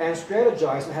and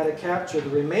strategized on how to capture the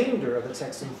remainder of the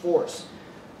Texan force.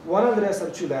 Juan Andres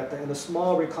Archuleta and a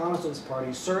small reconnaissance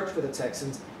party searched for the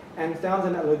Texans and found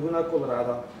them at Laguna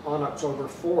Colorada on October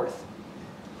 4th.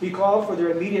 He called for their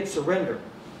immediate surrender,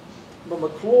 but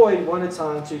McCloy wanted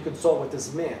time to consult with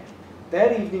his men.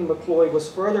 That evening, McCloy was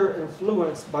further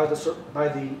influenced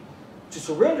to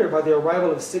surrender by the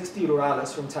arrival of 60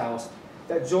 rurales from Taos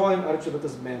that joined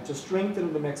Archuleta's men to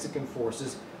strengthen the Mexican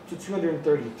forces to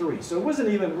 233. So it wasn't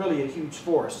even really a huge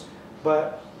force,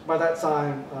 but by that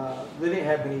time, they didn't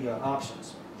have many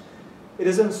options. It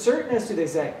is uncertain as to the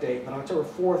exact date, but on October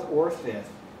 4th or 5th,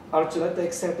 Archuleta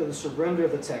accepted the surrender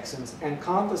of the Texans and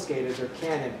confiscated their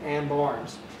cannon and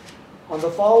arms. On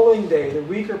the following day, the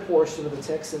weaker portion of the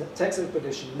Texan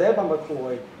expedition, led by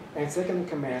McCloy and second in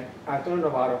command, Antonio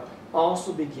Navarro,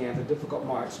 also began the difficult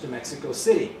march to Mexico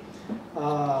City.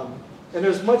 And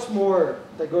there's much more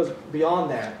that goes beyond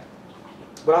that.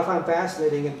 What I find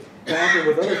fascinating, and happened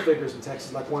with other figures in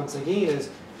Texas, like Juan Seguin, is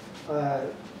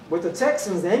with the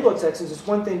Texans, the Anglo-Texans, it's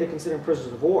one thing to consider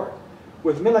prisoners of war.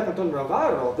 With men like Antonio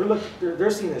Navarro,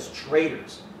 they're seen as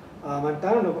traitors.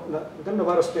 Antonio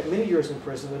Navarro spent many years in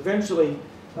prison. Eventually,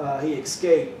 he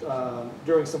escaped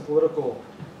during some political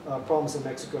problems in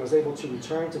Mexico and was able to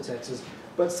return to Texas.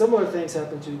 But similar things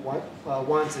happened to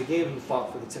Juan Seguin, who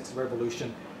fought for the Texas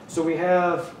Revolution. So we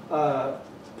have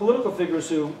political figures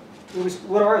who,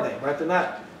 what are they, right? They're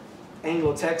not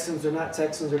Anglo-Texans, they're not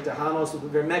Texans, they're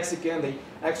Tejanos, they're Mexican. They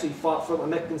actually fought for the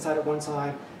Mexican side at one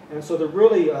time. And so they're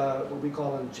really what we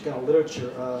call in Chicano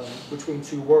literature between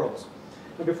two worlds.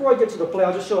 And before I get to the play,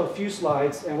 I'll just show a few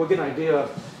slides and we'll get an idea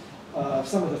of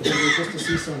some of the figures, just to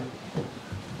see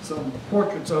some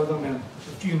portraits of them and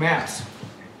a few maps.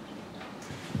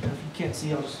 And if you can't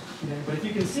see, I'll just, but if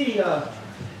you can see,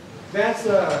 that's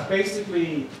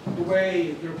basically the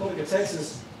way the Republic of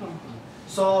Texas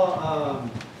saw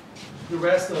the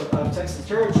rest of Texas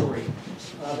territory.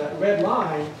 That red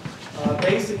line,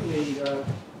 basically,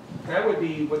 that would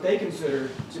be what they consider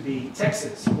to be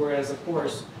Texas, whereas, of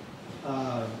course,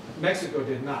 Mexico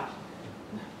did not.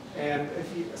 And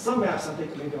if you, some maps, I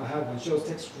think maybe I'll have one, shows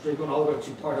Texas going all the way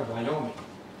to part of Wyoming.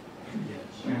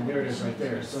 And there it is right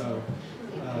there. So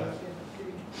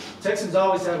Texans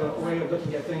always have a way of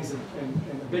looking at things in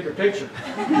a bigger picture.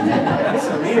 And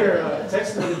so here,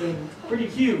 Texas would have been pretty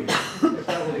huge if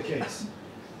that were the case.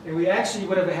 And we actually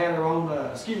would have had our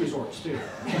own ski resorts, too.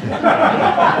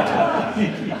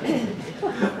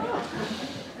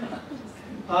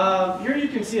 Here you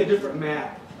can see a different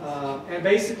map. And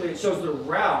basically it shows the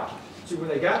route to where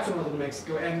they got to northern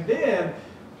Mexico, and then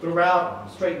the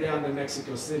route straight down to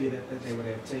Mexico City that they would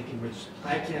have taken, which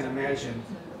I can't imagine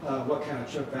what kind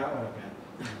of trip that would have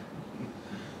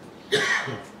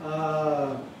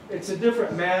been. It's a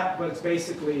different map, but it's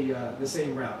basically the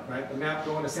same route, right? The map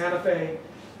going to Santa Fe,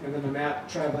 and then the map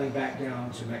traveling back down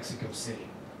to Mexico City.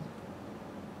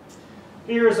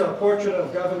 Here's a portrait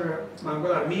of Governor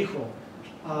Manuel Armijo.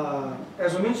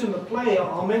 As we mentioned in the play,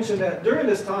 I'll mention that during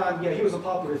this time, yeah, he was a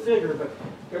popular figure, but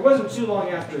it wasn't too long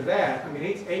after that. I mean,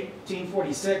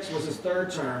 1846 was his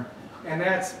third term, and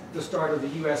that's the start of the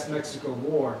U.S.-Mexico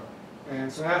War.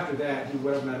 And so after that, he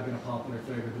would have not been a popular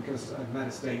figure because the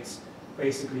United States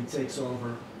basically takes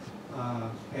over.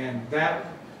 And that,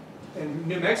 in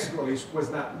New Mexico at least, was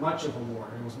not much of a war.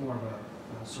 It was more of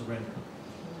a surrender.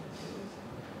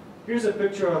 Here's a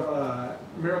picture of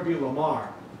Mirabeau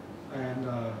Lamar. And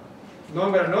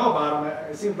knowing what I know about him,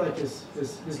 it seems like his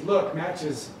look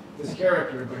matches his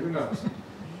character, but who knows?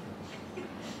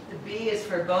 The B is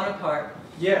for Bonaparte.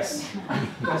 Yes,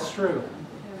 that's true.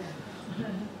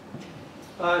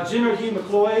 General Hugh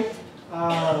McCloy.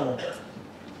 I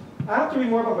have to read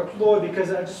more about McCloy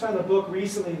because I just found a book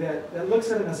recently that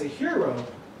looks at him as a hero,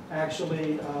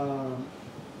 actually.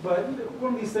 But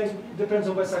one of these things depends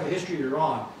on what side of history you're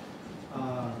on.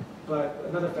 But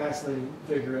another fascinating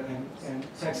figure and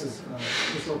Texas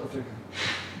historical figure.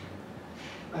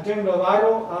 Antonio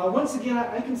Navarro, once again,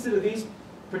 I consider these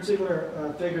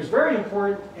particular figures very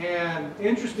important and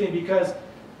interesting because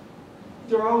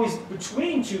they're always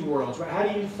between two worlds, right? How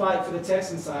do you fight for the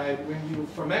Texan side when you're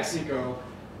from Mexico?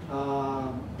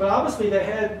 But obviously they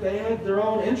had their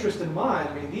own interest in mind.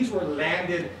 I mean, these were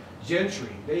landed gentry.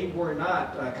 They were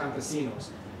not campesinos.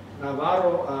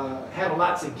 Navarro had a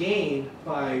lot to gain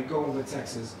by going with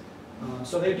Texas.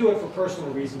 So they do it for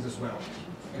personal reasons as well,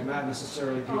 and not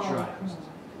necessarily patriotic.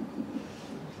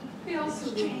 He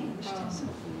also,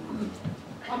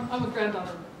 I'm a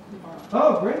granddaughter of Navarro.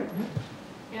 Oh, great.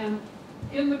 And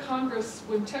in the Congress,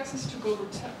 when Texas took over,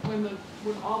 when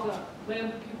all the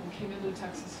landed people came into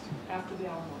Texas after the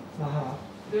Alamo,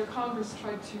 their Congress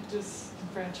tried to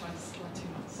disenfranchise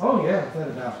Latinos. Oh yeah, without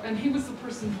a doubt. And he was the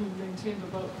person who maintained the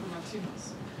vote for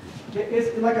Latinos.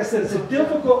 It's, like I said, it's a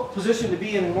difficult position to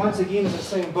be in, and once again, it's the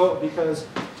same boat because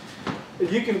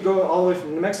you can go all the way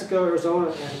from New Mexico,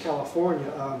 Arizona, and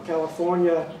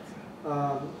California.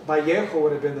 Vallejo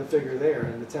would have been the figure there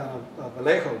in the town of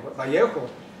Vallejo. But Vallejo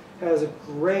has a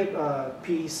great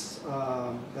piece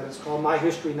that is called My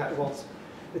History, Not, well,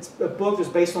 it's a book that's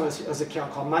based on his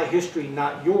account called My History,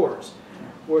 Not Yours,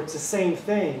 where it's the same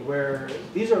thing, where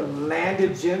these are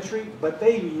landed gentry, but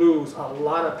they lose a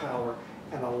lot of power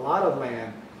and a lot of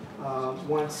land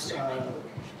once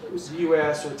the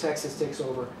U.S. or Texas takes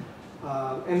over.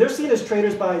 And they're seen as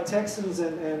traitors by Texans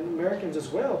and Americans as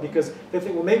well, because they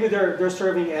think, well, maybe they're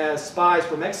serving as spies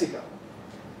for Mexico.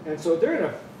 And so they're in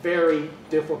a very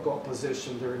difficult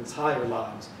position their entire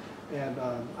lives. And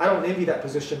I don't envy that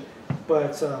position,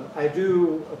 but I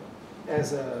do,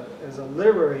 as a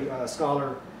literary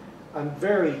scholar, I'm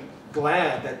very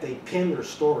glad that they penned their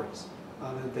stories,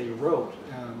 that they wrote.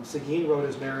 Seguin wrote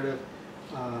his narrative.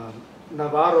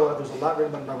 Navarro, there's a lot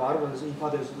written about Navarro.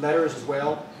 There's letters as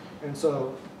well. And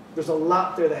so there's a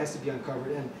lot there that has to be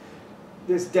uncovered. And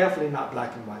it's definitely not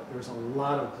black and white. There's a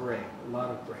lot of gray, a lot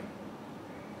of gray.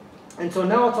 And so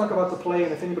now I'll talk about the play,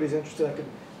 and if anybody's interested, I could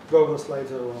go over the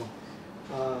slides that are on.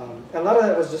 A lot of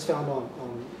that was just found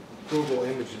on Google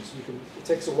Images. It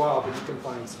takes a while, but you can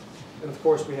find some. And of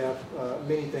course, we have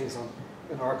many things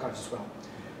in our archives as well.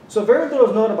 So very little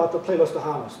is known about the play Los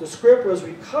Tejanos. The script was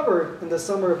recovered in the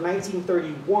summer of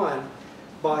 1931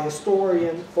 by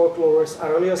historian, folklorist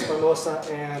Aurelio Espinosa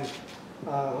and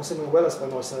Jose Manuel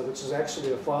Espinosa, which is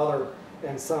actually a father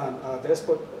and son.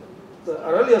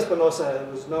 Aurelio Espinosa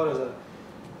was known as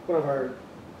one of our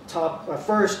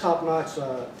first top-notch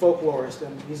folklorists,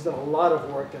 and he's done a lot of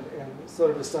work, and sort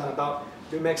of his son, about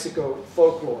New Mexico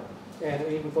folklore, and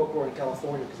even folklore in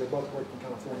California, because they both worked in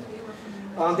California.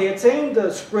 They obtained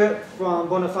the script from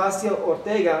Bonifacio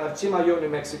Ortega of Chimayo, New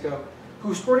Mexico,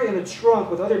 who stored it in a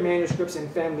trunk with other manuscripts and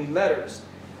family letters.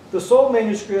 The sole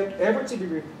manuscript ever to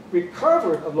be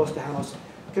recovered of Los Tejanos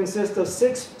consists of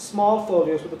 6 small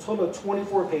folios with a total of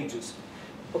 24 pages.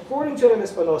 According to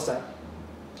Espinosa,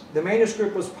 the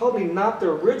manuscript was probably not the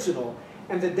original,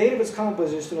 and the date of its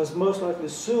composition was most likely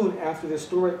soon after the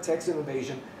historic Texan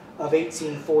invasion of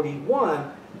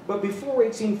 1841, but before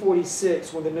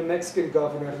 1846, when the New Mexican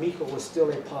governor, Mijo, was still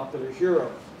a popular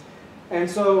hero. And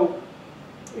so,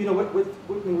 you know, with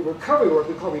recovery work,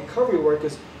 we call recovery work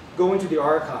is going to the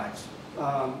archives,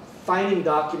 finding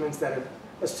documents that have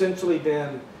essentially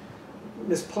been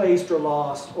misplaced or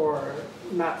lost or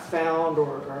not found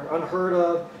or unheard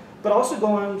of, but also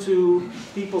going to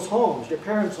people's homes, your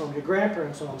parents' homes, your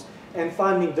grandparents' homes, and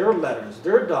finding their letters,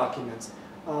 their documents.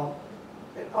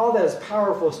 And all that is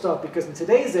powerful stuff, because in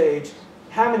today's age,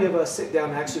 how many of us sit down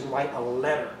and actually write a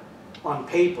letter on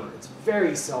paper? It's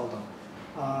very seldom.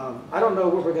 I don't know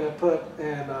what we're going to put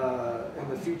in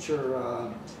the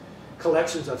future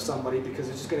collections of somebody, because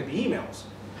it's just going to be emails.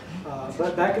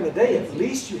 But back in the day, at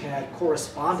least you had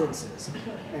correspondences,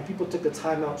 and people took the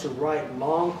time out to write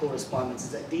long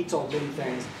correspondences that detailed many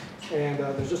things. And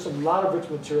there's just a lot of rich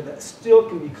material that still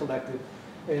can be collected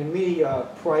in many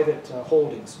private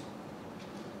holdings.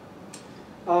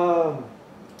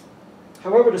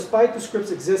 However, despite the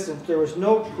script's existence, there was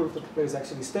no proof that the play was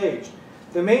actually staged.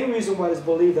 The main reason why it is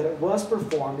believed that it was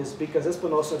performed is because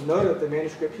Espinosa noted that the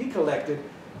manuscript he collected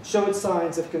showed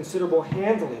signs of considerable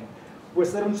handling,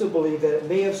 which led him to believe that it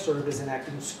may have served as an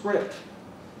acting script.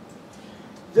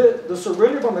 The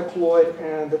surrender by McLeod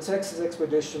and the Texas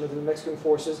expedition of the New Mexican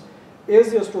forces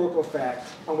is the historical fact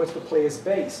on which the play is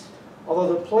based.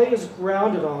 Although the play is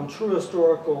grounded on the true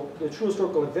historical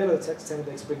event of the Texas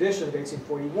expedition of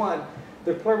 1841,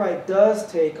 the playwright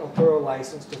does take a thorough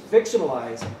license to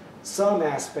fictionalize some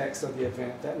aspects of the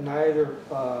event that neither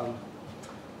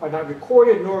are not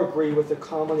recorded nor agree with the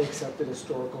commonly accepted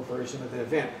historical version of the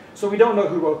event. So we don't know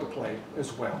who wrote the play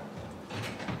as well.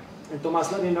 And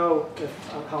Tomas, let me know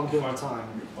how I'm doing on time.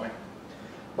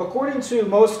 According to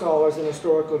most scholars in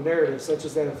historical narratives, such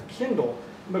as that of Kendall,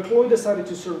 McCloy decided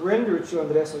to surrender to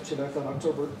Andres Ochoa on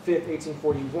October 5,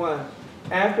 1841,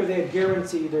 after they had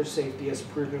guaranteed their safety as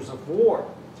prisoners of war.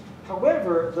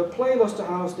 However, the play Los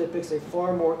Tejanos depicts a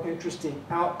far more interesting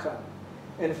outcome.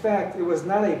 In fact, it was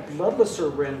not a bloodless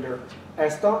surrender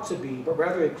as thought to be, but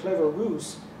rather a clever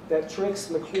ruse that tricks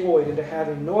McCloy into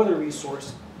having no other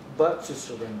resource but to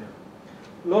surrender.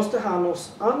 Los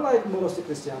Tejanos, unlike Moros de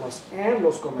Cristianos and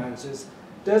Los Comanches,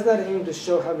 does not aim to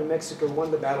show how New Mexico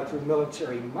won the battle through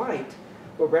military might,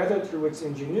 but rather through its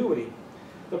ingenuity.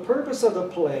 The purpose of the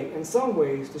play, in some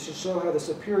ways, is to show how the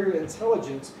superior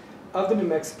intelligence of the New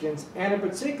Mexicans, and in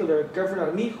particular Governor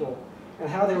Armijo, and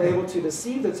how they were able to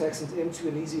deceive the Texans into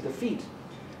an easy defeat.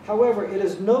 However, it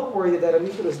is noteworthy that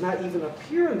Armijo does not even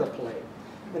appear in the play.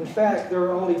 In fact, there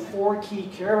are only 4 key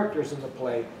characters in the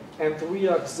play and 3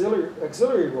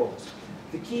 auxiliary roles.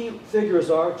 The key figures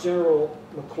are General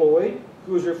McCloy,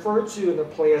 who is referred to in the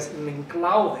play as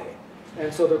Menclaude,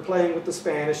 and so they're playing with the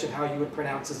Spanish and how you would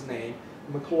pronounce his name,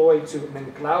 McCloy to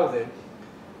Menclaude.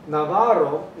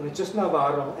 Navarro, and it's just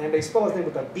Navarro, and they spell his name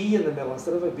with a B in the middle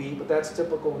instead of a B, but that's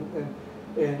typical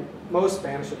in most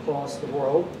Spanish across the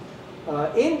world.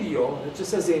 Indio, it just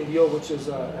says Indio, which is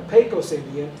a Pecos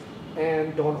Indian,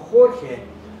 and Don Jorge,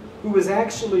 who is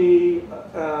actually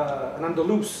an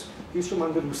Andalus. He's from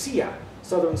Andalusia,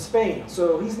 southern Spain.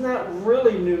 So he's not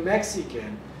really New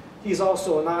Mexican. He's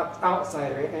also an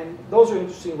outsider, and those are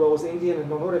interesting roles, Indian and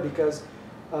Don Jorge, because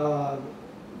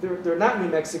they're not New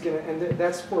Mexican, and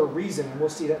that's for a reason, and we'll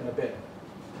see that in a bit.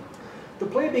 The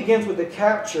play begins with the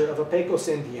capture of a Pecos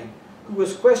Indian, who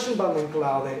was questioned by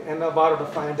Menclaude and Navarro to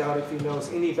find out if he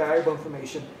knows any valuable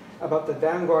information about the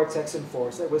vanguard Texan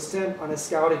force that was sent on a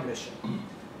scouting mission.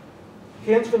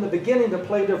 Hence, from the beginning, the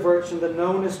play diverts from the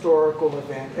known historical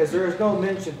event, as there is no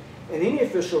mention in any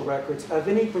official records of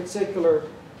any particular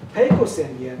Pecos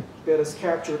Indian that is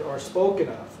captured or spoken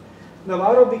of.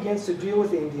 Navarro begins to deal with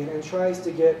the Indian and tries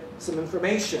to get some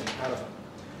information out of him.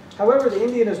 However, the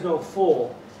Indian is no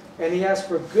fool, and he asks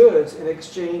for goods in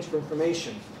exchange for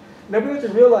information. Now, what we have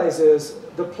to realize is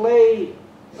the play,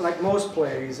 like most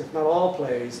plays, if not all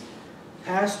plays,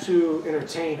 has to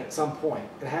entertain at some point.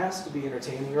 It has to be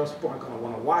entertaining, or else people aren't going to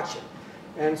want to watch it.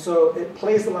 And so it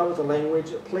plays a lot with the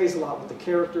language, it plays a lot with the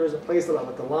characters, it plays a lot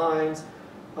with the lines,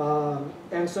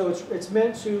 and so it's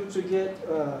meant to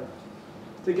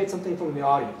get something from the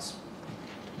audience,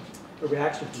 a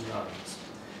reaction from the audience.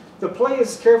 The play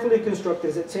is carefully constructed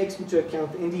as it takes into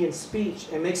account the Indian speech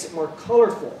and makes it more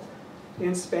colorful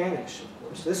in Spanish, of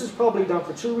course. This is probably done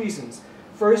for 2 reasons.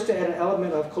 First, to add an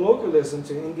element of colloquialism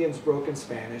to Indians' broken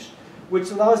Spanish,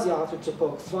 which allows the author to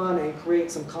poke fun and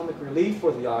create some comic relief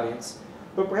for the audience.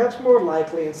 But perhaps more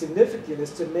likely and significant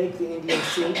is to make the Indian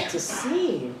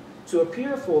seem to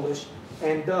appear foolish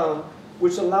and dumb,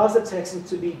 which allows the Texan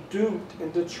to be duped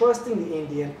into trusting the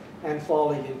Indian and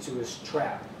falling into his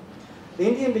trap. The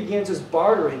Indian begins his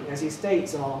bartering, as he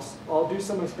states, and I'll do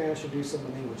some in Spanish and do some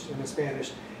in English, in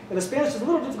Spanish. And the Spanish is a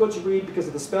little difficult to read because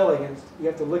of the spelling, and you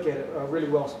have to look at it really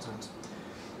well sometimes.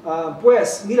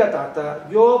 Pues, mira, tata,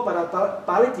 yo para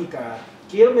politicar,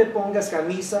 quiero me pongas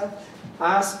camisa,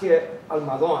 haz que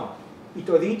almadón, y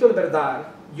todito el verdad,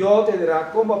 yo te dirá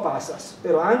cómo pasas,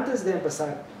 pero antes de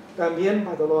empezar, también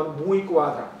pantalón muy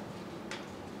cuadra.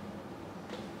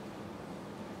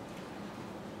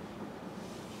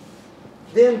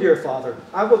 Then, dear father,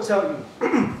 I will tell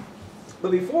you,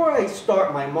 but before I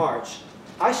start my march,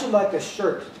 I should like a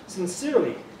shirt,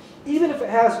 sincerely, even if it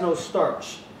has no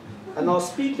starch. And I'll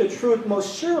speak the truth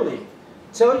most surely,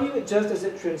 tell you it just as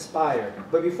it transpired.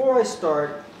 But before I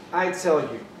start, I tell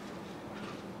you,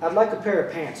 I'd like a pair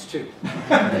of pants too.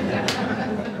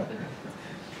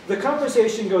 The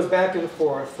conversation goes back and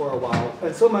forth for a while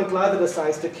until Menclaude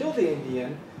decides to kill the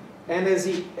Indian, and as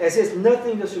he has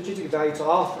nothing of strategic value to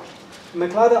offer.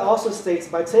 Menclaude also states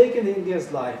by taking the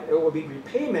Indian's life, it will be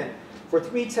repayment for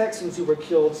 3 Texans who were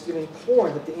killed stealing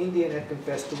corn that the Indian had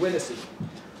confessed to witnessing.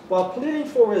 While pleading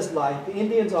for his life, the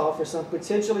Indians offer some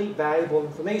potentially valuable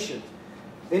information.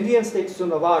 The Indian states to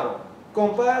Navarro,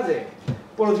 compadre,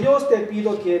 por Dios te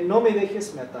pido que no me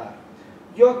dejes matar.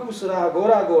 Yo acusará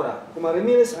agora, como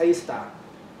Ramírez ahí está.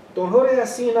 Don Jorge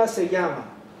Asina se llama.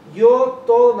 Yo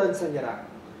todo le enseñará.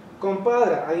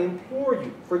 Compadre, I implore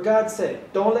you, for God's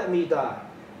sake, don't let me die.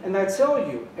 And I tell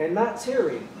you, and not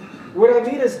tarry, where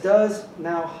Ramirez does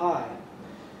now hide.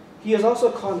 He is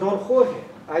also called Don Jorge.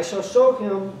 I shall show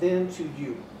him then to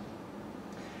you.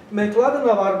 Mezclado and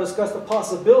Navarro discuss the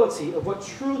possibility of what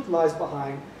truth lies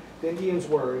behind the Indian's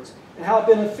words and how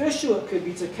beneficial it could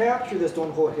be to capture this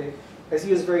Don Jorge, as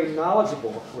he is very knowledgeable,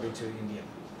 according to the Indian.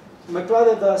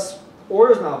 Mezclado thus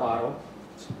orders Navarro,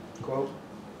 quote,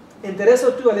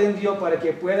 "Interesa tú al indio para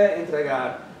que pueda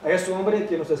entregar a ese hombre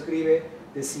que nos escribe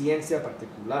de ciencia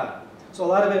particular." So a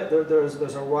lot of it,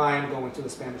 there's a rhyme going to the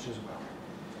Spanish as well,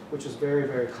 which is very,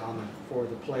 very common for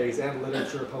the plays and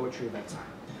literature, poetry of that time.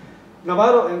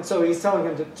 Navarro, and so he's telling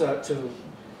him to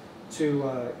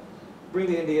bring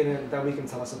the Indian in that we can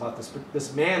tell us about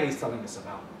this man he's telling us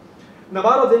about.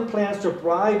 Navarro then plans to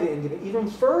bribe the Indian even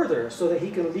further so that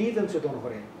he can lead them to Don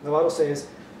Jorge. Navarro says,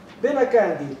 "Ven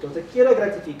acá, Indito, te quiero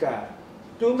gratificar.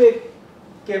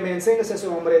 Que me enseñes a ese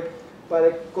hombre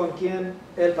para con quien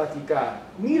él platicar.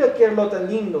 Mira qué lo tan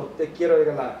lindo te quiero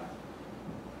regalar.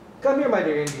 Come here, my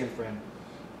dear Indian friend.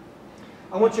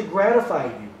 I want to gratify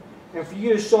you and for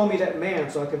you to show me that man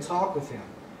so I can talk with him.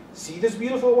 See this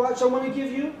beautiful watch I want to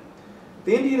give you?"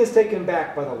 The Indian is taken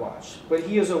back by the watch, but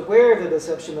he is aware of the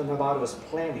deception that Navarro is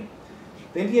planning.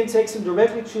 The Indian takes him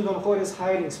directly to Don Jorge's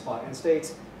hiding spot and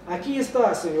states, "Aquí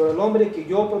está, señor, el hombre que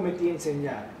yo prometí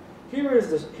enseñar. Here,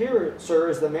 sir,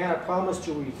 is the man I promised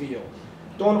to reveal."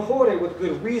 Don Jorge, with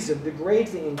good reason,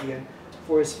 degrades the Indian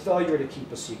for his failure to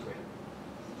keep a secret.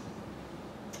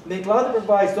 Mezclado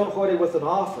provides Don Jorge with an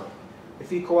offer if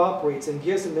he cooperates and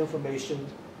gives him information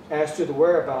as to the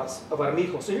whereabouts of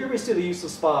Armijo. So here we see the use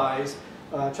of spies,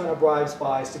 trying to bribe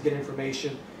spies to get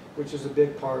information, which is a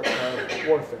big part of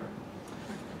warfare.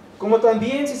 "Como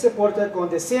también si se porta con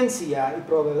decencia y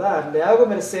probidad, le hago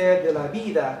merced de la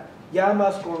vida, ya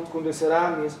más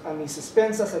conducirá a mis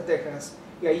expensas a Texas,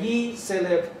 y allí se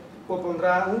le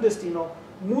propondrá un destino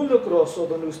muy lucroso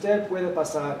donde usted puede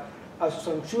pasar a sus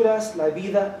anchuras la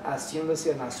vida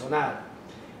haciéndose nacional.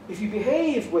 If you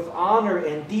behave with honor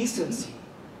and decency,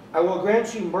 I will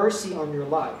grant you mercy on your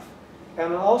life,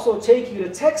 and I'll also take you to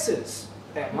Texas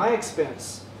at my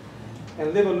expense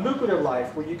and live a lucrative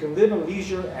life where you can live in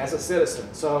leisure as a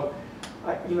citizen." So,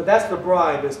 that's the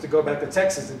bribe, is to go back to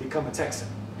Texas and become a Texan.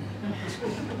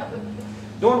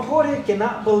 Don Jorge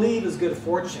cannot believe his good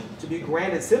fortune to be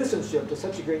granted citizenship to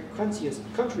such a great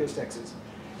country as Texas.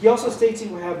 He also states he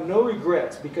will have no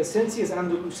regrets because since he is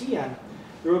Andalusian,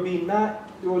 there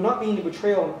will not be any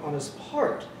betrayal on his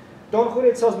part. Don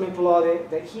Jorge tells Mezclado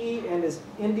that he and his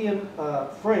Indian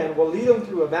friend will lead him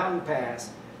through a mountain pass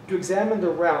to examine the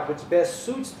route which best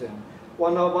suits them,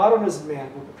 while Navarro and his men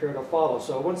will prepare to follow.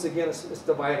 So once again, it's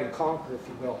divide and conquer, if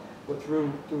you will, but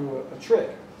through a trick.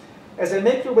 As they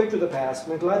make their way through the pass,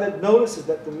 Mezclado notices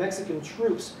that the Mexican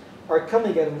troops are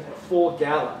coming at him at full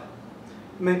gallop.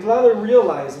 Mezclado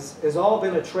realizes it's all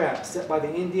been a trap set by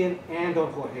the Indian and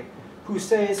Don Jorge, who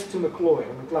says to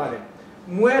Mezclado,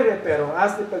 "Muere, pero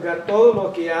has de pagar todo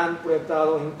lo que han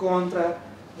proyectado en contra,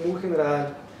 muy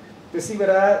general.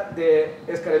 Recibirá de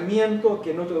escarmiento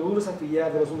que no te dudes a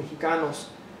fiar de los mexicanos,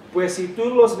 pues si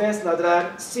tú los ves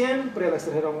ladrar, siempre al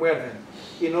extranjero muerden,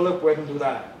 y no lo pueden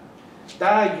dudar.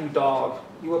 Die, you dog.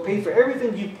 You will pay for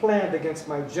everything you planned against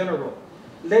my general.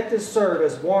 Let this serve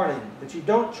as warning that you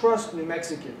don't trust New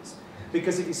Mexicans,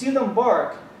 because if you see them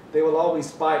bark, they will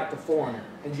always bite the foreigner,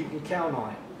 and you can count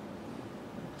on it."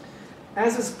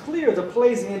 As is clear, the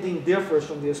play's ending differs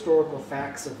from the historical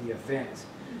facts of the event.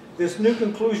 This new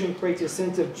conclusion creates a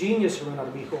sense of genius around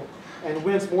Armijo and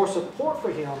wins more support for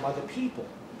him by the people.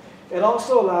 It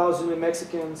also allows the New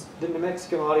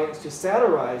Mexican audience to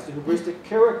satirize the hubristic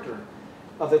character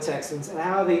of the Texans and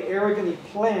how they arrogantly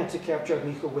plan to capture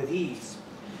Armijo with ease.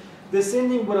 This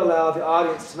ending would allow the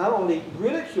audience to not only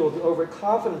ridicule the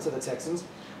overconfidence of the Texans,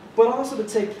 but also to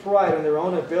take pride in their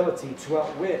own ability to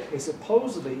outwit a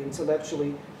supposedly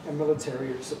intellectually and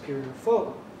militarily superior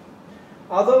foe.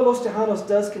 Although Los Tejanos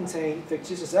does contain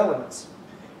fictitious elements,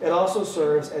 it also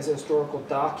serves as a historical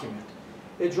document.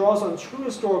 It draws on true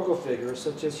historical figures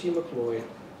such as Hugh McLeod,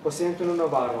 José Antonio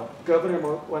Navarro, Governor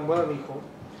Manuel Armijo,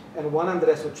 and Juan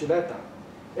Andrés Ochileta.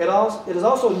 It is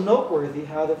also noteworthy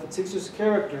how the fictitious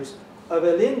characters of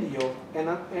El Indio and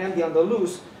the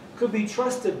Andaluz could be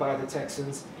trusted by the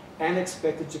Texans and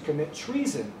expected to commit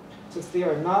treason, since they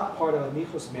are not part of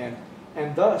Armijo's men,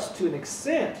 and thus, to an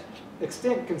extent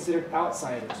considered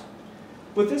outsiders.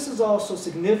 But this is also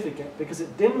significant because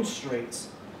it demonstrates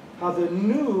how the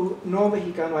new Nuevo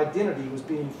Mexicano identity was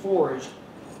being forged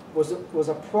was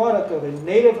a product of a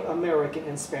Native American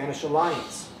and Spanish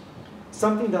alliance,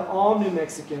 something that all New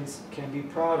Mexicans can be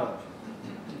proud of.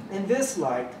 In this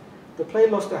light, the play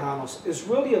Los Tejanos is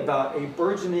really about a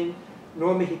burgeoning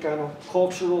Nuevo Mexicano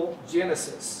cultural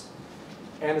genesis.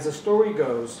 And as the story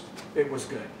goes, it was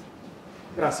good.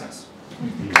 Gracias.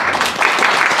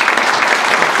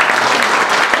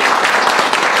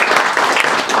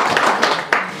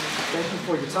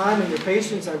 for your time and your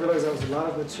patience. I realize that was a lot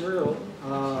of material,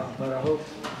 but I hope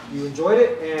you enjoyed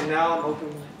it. And now I'm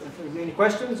open for any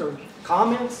questions or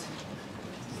comments.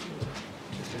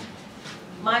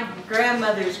 My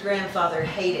grandmother's grandfather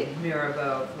hated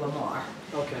Mirabeau Lamar.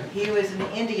 Okay. He was an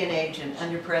Indian agent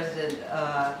under President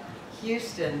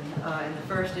Houston in the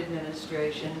first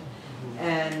administration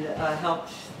and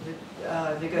helped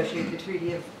negotiate the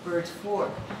Treaty of Bird's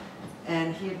Fork.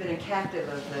 And he had been a captive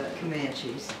of the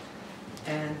Comanches.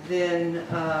 And then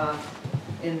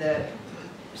in the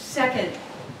second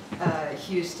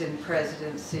Houston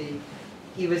presidency,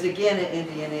 he was again an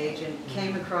Indian agent,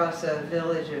 came across a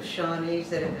village of Shawnees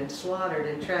that had been slaughtered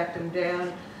and tracked them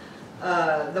down,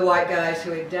 the white guys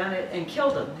who had done it, and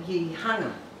killed them. He hung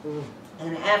them.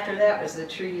 And after that was the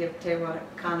Treaty of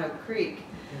Tejanos Creek,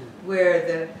 where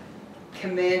the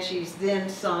Comanches then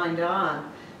signed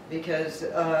on because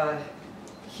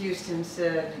Houston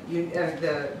said,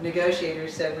 the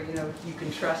negotiators said, well, you know, you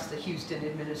can trust the Houston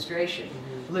administration.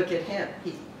 Look at him,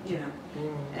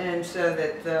 and so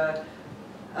that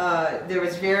there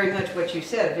was very much what you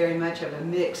said, very much of a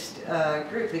mixed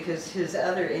group, because his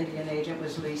other Indian agent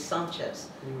was Luis Sanchez.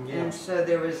 And so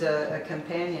there was a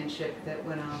companionship that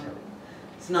went on that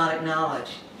it's not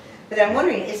acknowledged. But I'm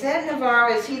wondering, is that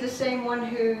Navarro, is he the same one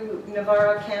who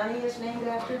Navarro County is named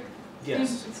after?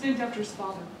 Yes. It's named after his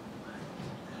father.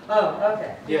 Oh,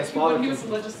 okay. Yes, When he was a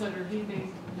legislator, he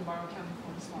named Navarro County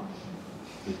for his father.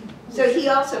 So he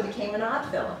also became an odd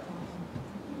fellow.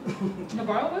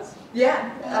 Navarro was?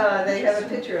 Yeah, they have a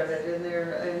picture of it in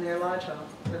their lodge hall.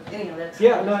 But anyway, that's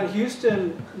No, in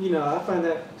Houston, I find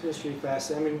that history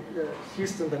fascinating. I mean,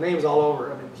 Houston, the name's all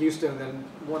over. I mean, Houston, then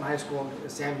one high school,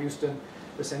 Sam Houston,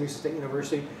 the Sam Houston State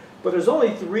University. But there's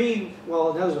only three,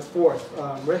 well, now there's a fourth,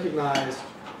 recognized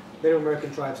Native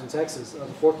American tribes in Texas. The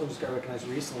fourth one just got recognized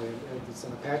recently. It's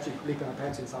an Apache, Creek and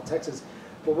Apache in South Texas.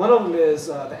 But one of them is,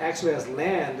 that actually has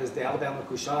land, is the Alabama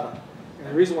Cushata. And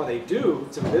the reason why they do,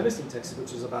 it's in Livingston, Texas,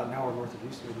 which is about an hour north of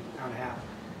Houston, maybe an hour and a half,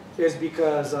 is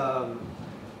because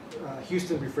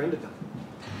Houston befriended them,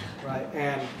 right?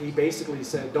 And he basically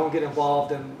said, don't get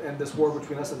involved in this war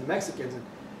between us and the Mexicans,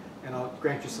 and I'll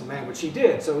grant you some land, which he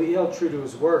did. So he held true to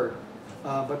his word.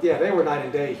 But yeah, they were night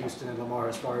and day, Houston and Lamar,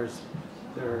 as far as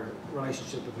their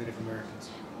relationship with Native Americans.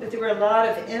 But there were a lot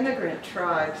of immigrant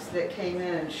tribes that came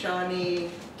in, Shawnee,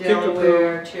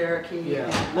 Delaware, Cherokee,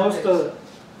 yeah, most of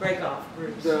break-off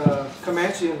groups. the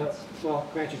Comanche, and well,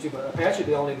 Comanche too, but Apache,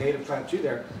 the only native tribe too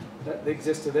there that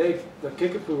exists today. The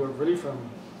Kickapoo are really from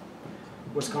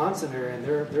Wisconsin area, and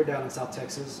they're down in South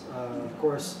Texas. Of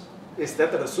course,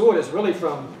 Esteta del Sur is really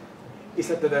from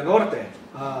Esteta del Norte.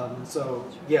 So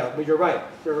yeah, but you're right.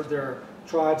 There are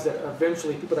tribes that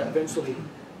eventually, people that eventually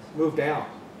moved down.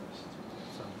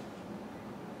 So,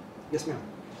 yes, ma'am.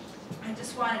 I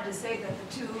just wanted to say that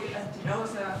the two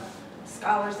Tejano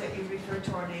scholars that you referred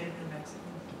to are native to Mexico.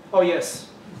 Oh yes,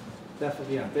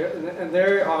 definitely. Yeah, and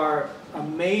there are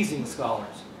amazing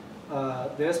scholars.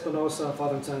 The Espinosa,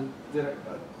 Father and Son, did an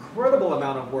incredible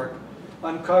amount of work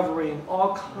uncovering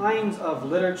all kinds of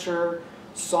literature,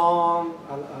 song,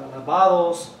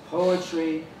 lavados,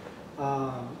 poetry.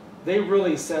 They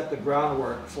really set the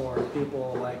groundwork for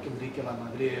people like Enrique La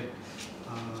Madrid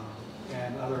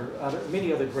and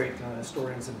many other great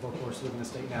historians and folklorists living in the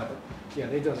state now. But yeah,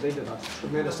 they did a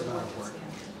tremendous amount of work.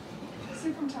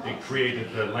 He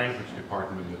created the language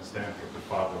department at Stanford, the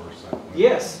father or son.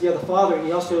 Yes, yeah, the father. And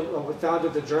he also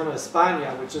founded the journal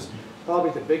España, which is probably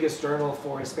the biggest journal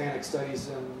for Hispanic studies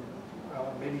in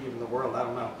maybe even the world. I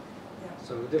don't know.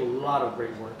 So he did a lot of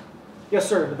great work. Yes,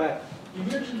 sir, in the back. You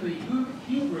mentioned the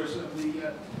hubris of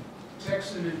the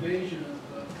Texan invasion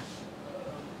of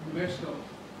New Mexico.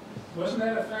 Wasn't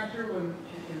that a factor when,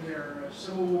 in their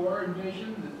Civil War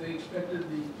invasion, that they expected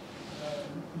the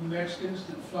New Mexicans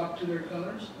to flock to their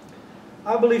colors?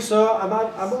 I believe so.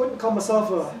 I wouldn't call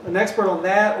myself an expert on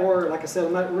that, or like I said,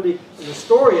 I'm not really an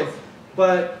historian.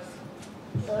 But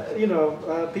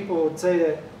people would say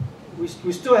that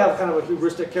we still have kind of a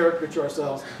hubristic character to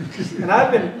ourselves. And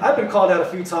I've been called out a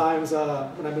few times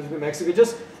when I moved to New Mexico.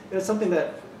 It's something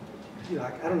that,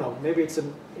 I don't know, maybe it's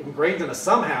ingrained in us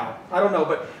somehow. I don't know,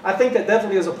 but I think that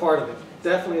definitely is a part of it.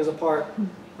 Definitely is a part.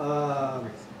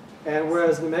 And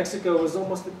whereas New Mexico was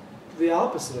almost the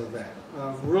opposite of that,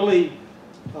 really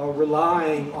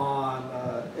relying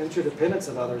on interdependence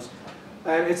of others.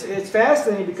 And it's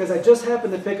fascinating because I just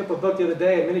happened to pick up a book the other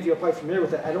day, and many of you are probably familiar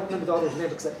with it. I don't remember the author's name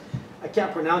because I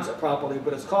can't pronounce it properly,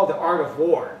 but it's called The Art of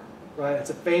War, right? It's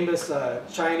a famous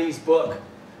Chinese book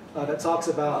that talks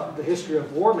about the history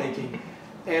of war making.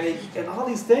 And all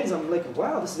these things, I'm like,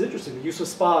 wow, this is interesting. The use of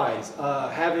spies,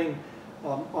 having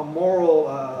a moral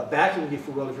backing, if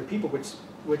you will, of your people,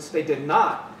 which they did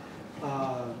not,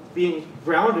 being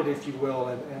grounded, if you will.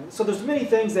 And so there's many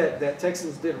things that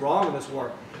Texans did wrong in this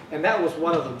war, and that was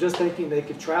one of them. Just thinking they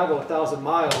could travel 1,000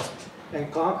 miles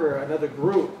and conquer another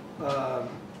group,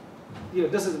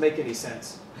 doesn't make any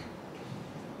sense.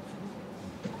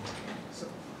 So,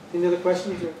 any other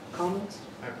questions or comments?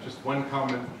 I have just one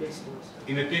comment. Yes,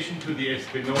 In addition to the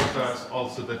Espinosas,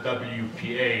 also the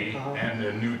WPA and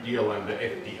the New Deal and the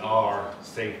FDR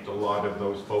saved a lot of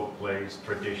those folk plays,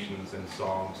 traditions, and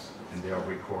songs, and they are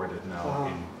recorded now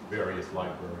in various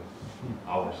libraries,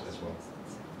 ours as well.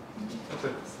 That's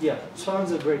it. Yeah,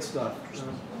 tons of great stuff.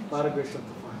 A lot of great stuff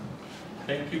to find.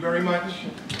 Thank you very much.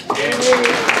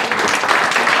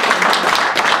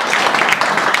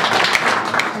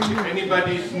 If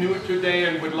anybody's new today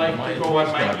and would like to go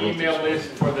on my email list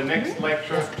for the next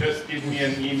lecture, just give me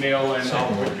an email and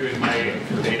I'll put you in my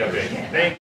database. Thank you.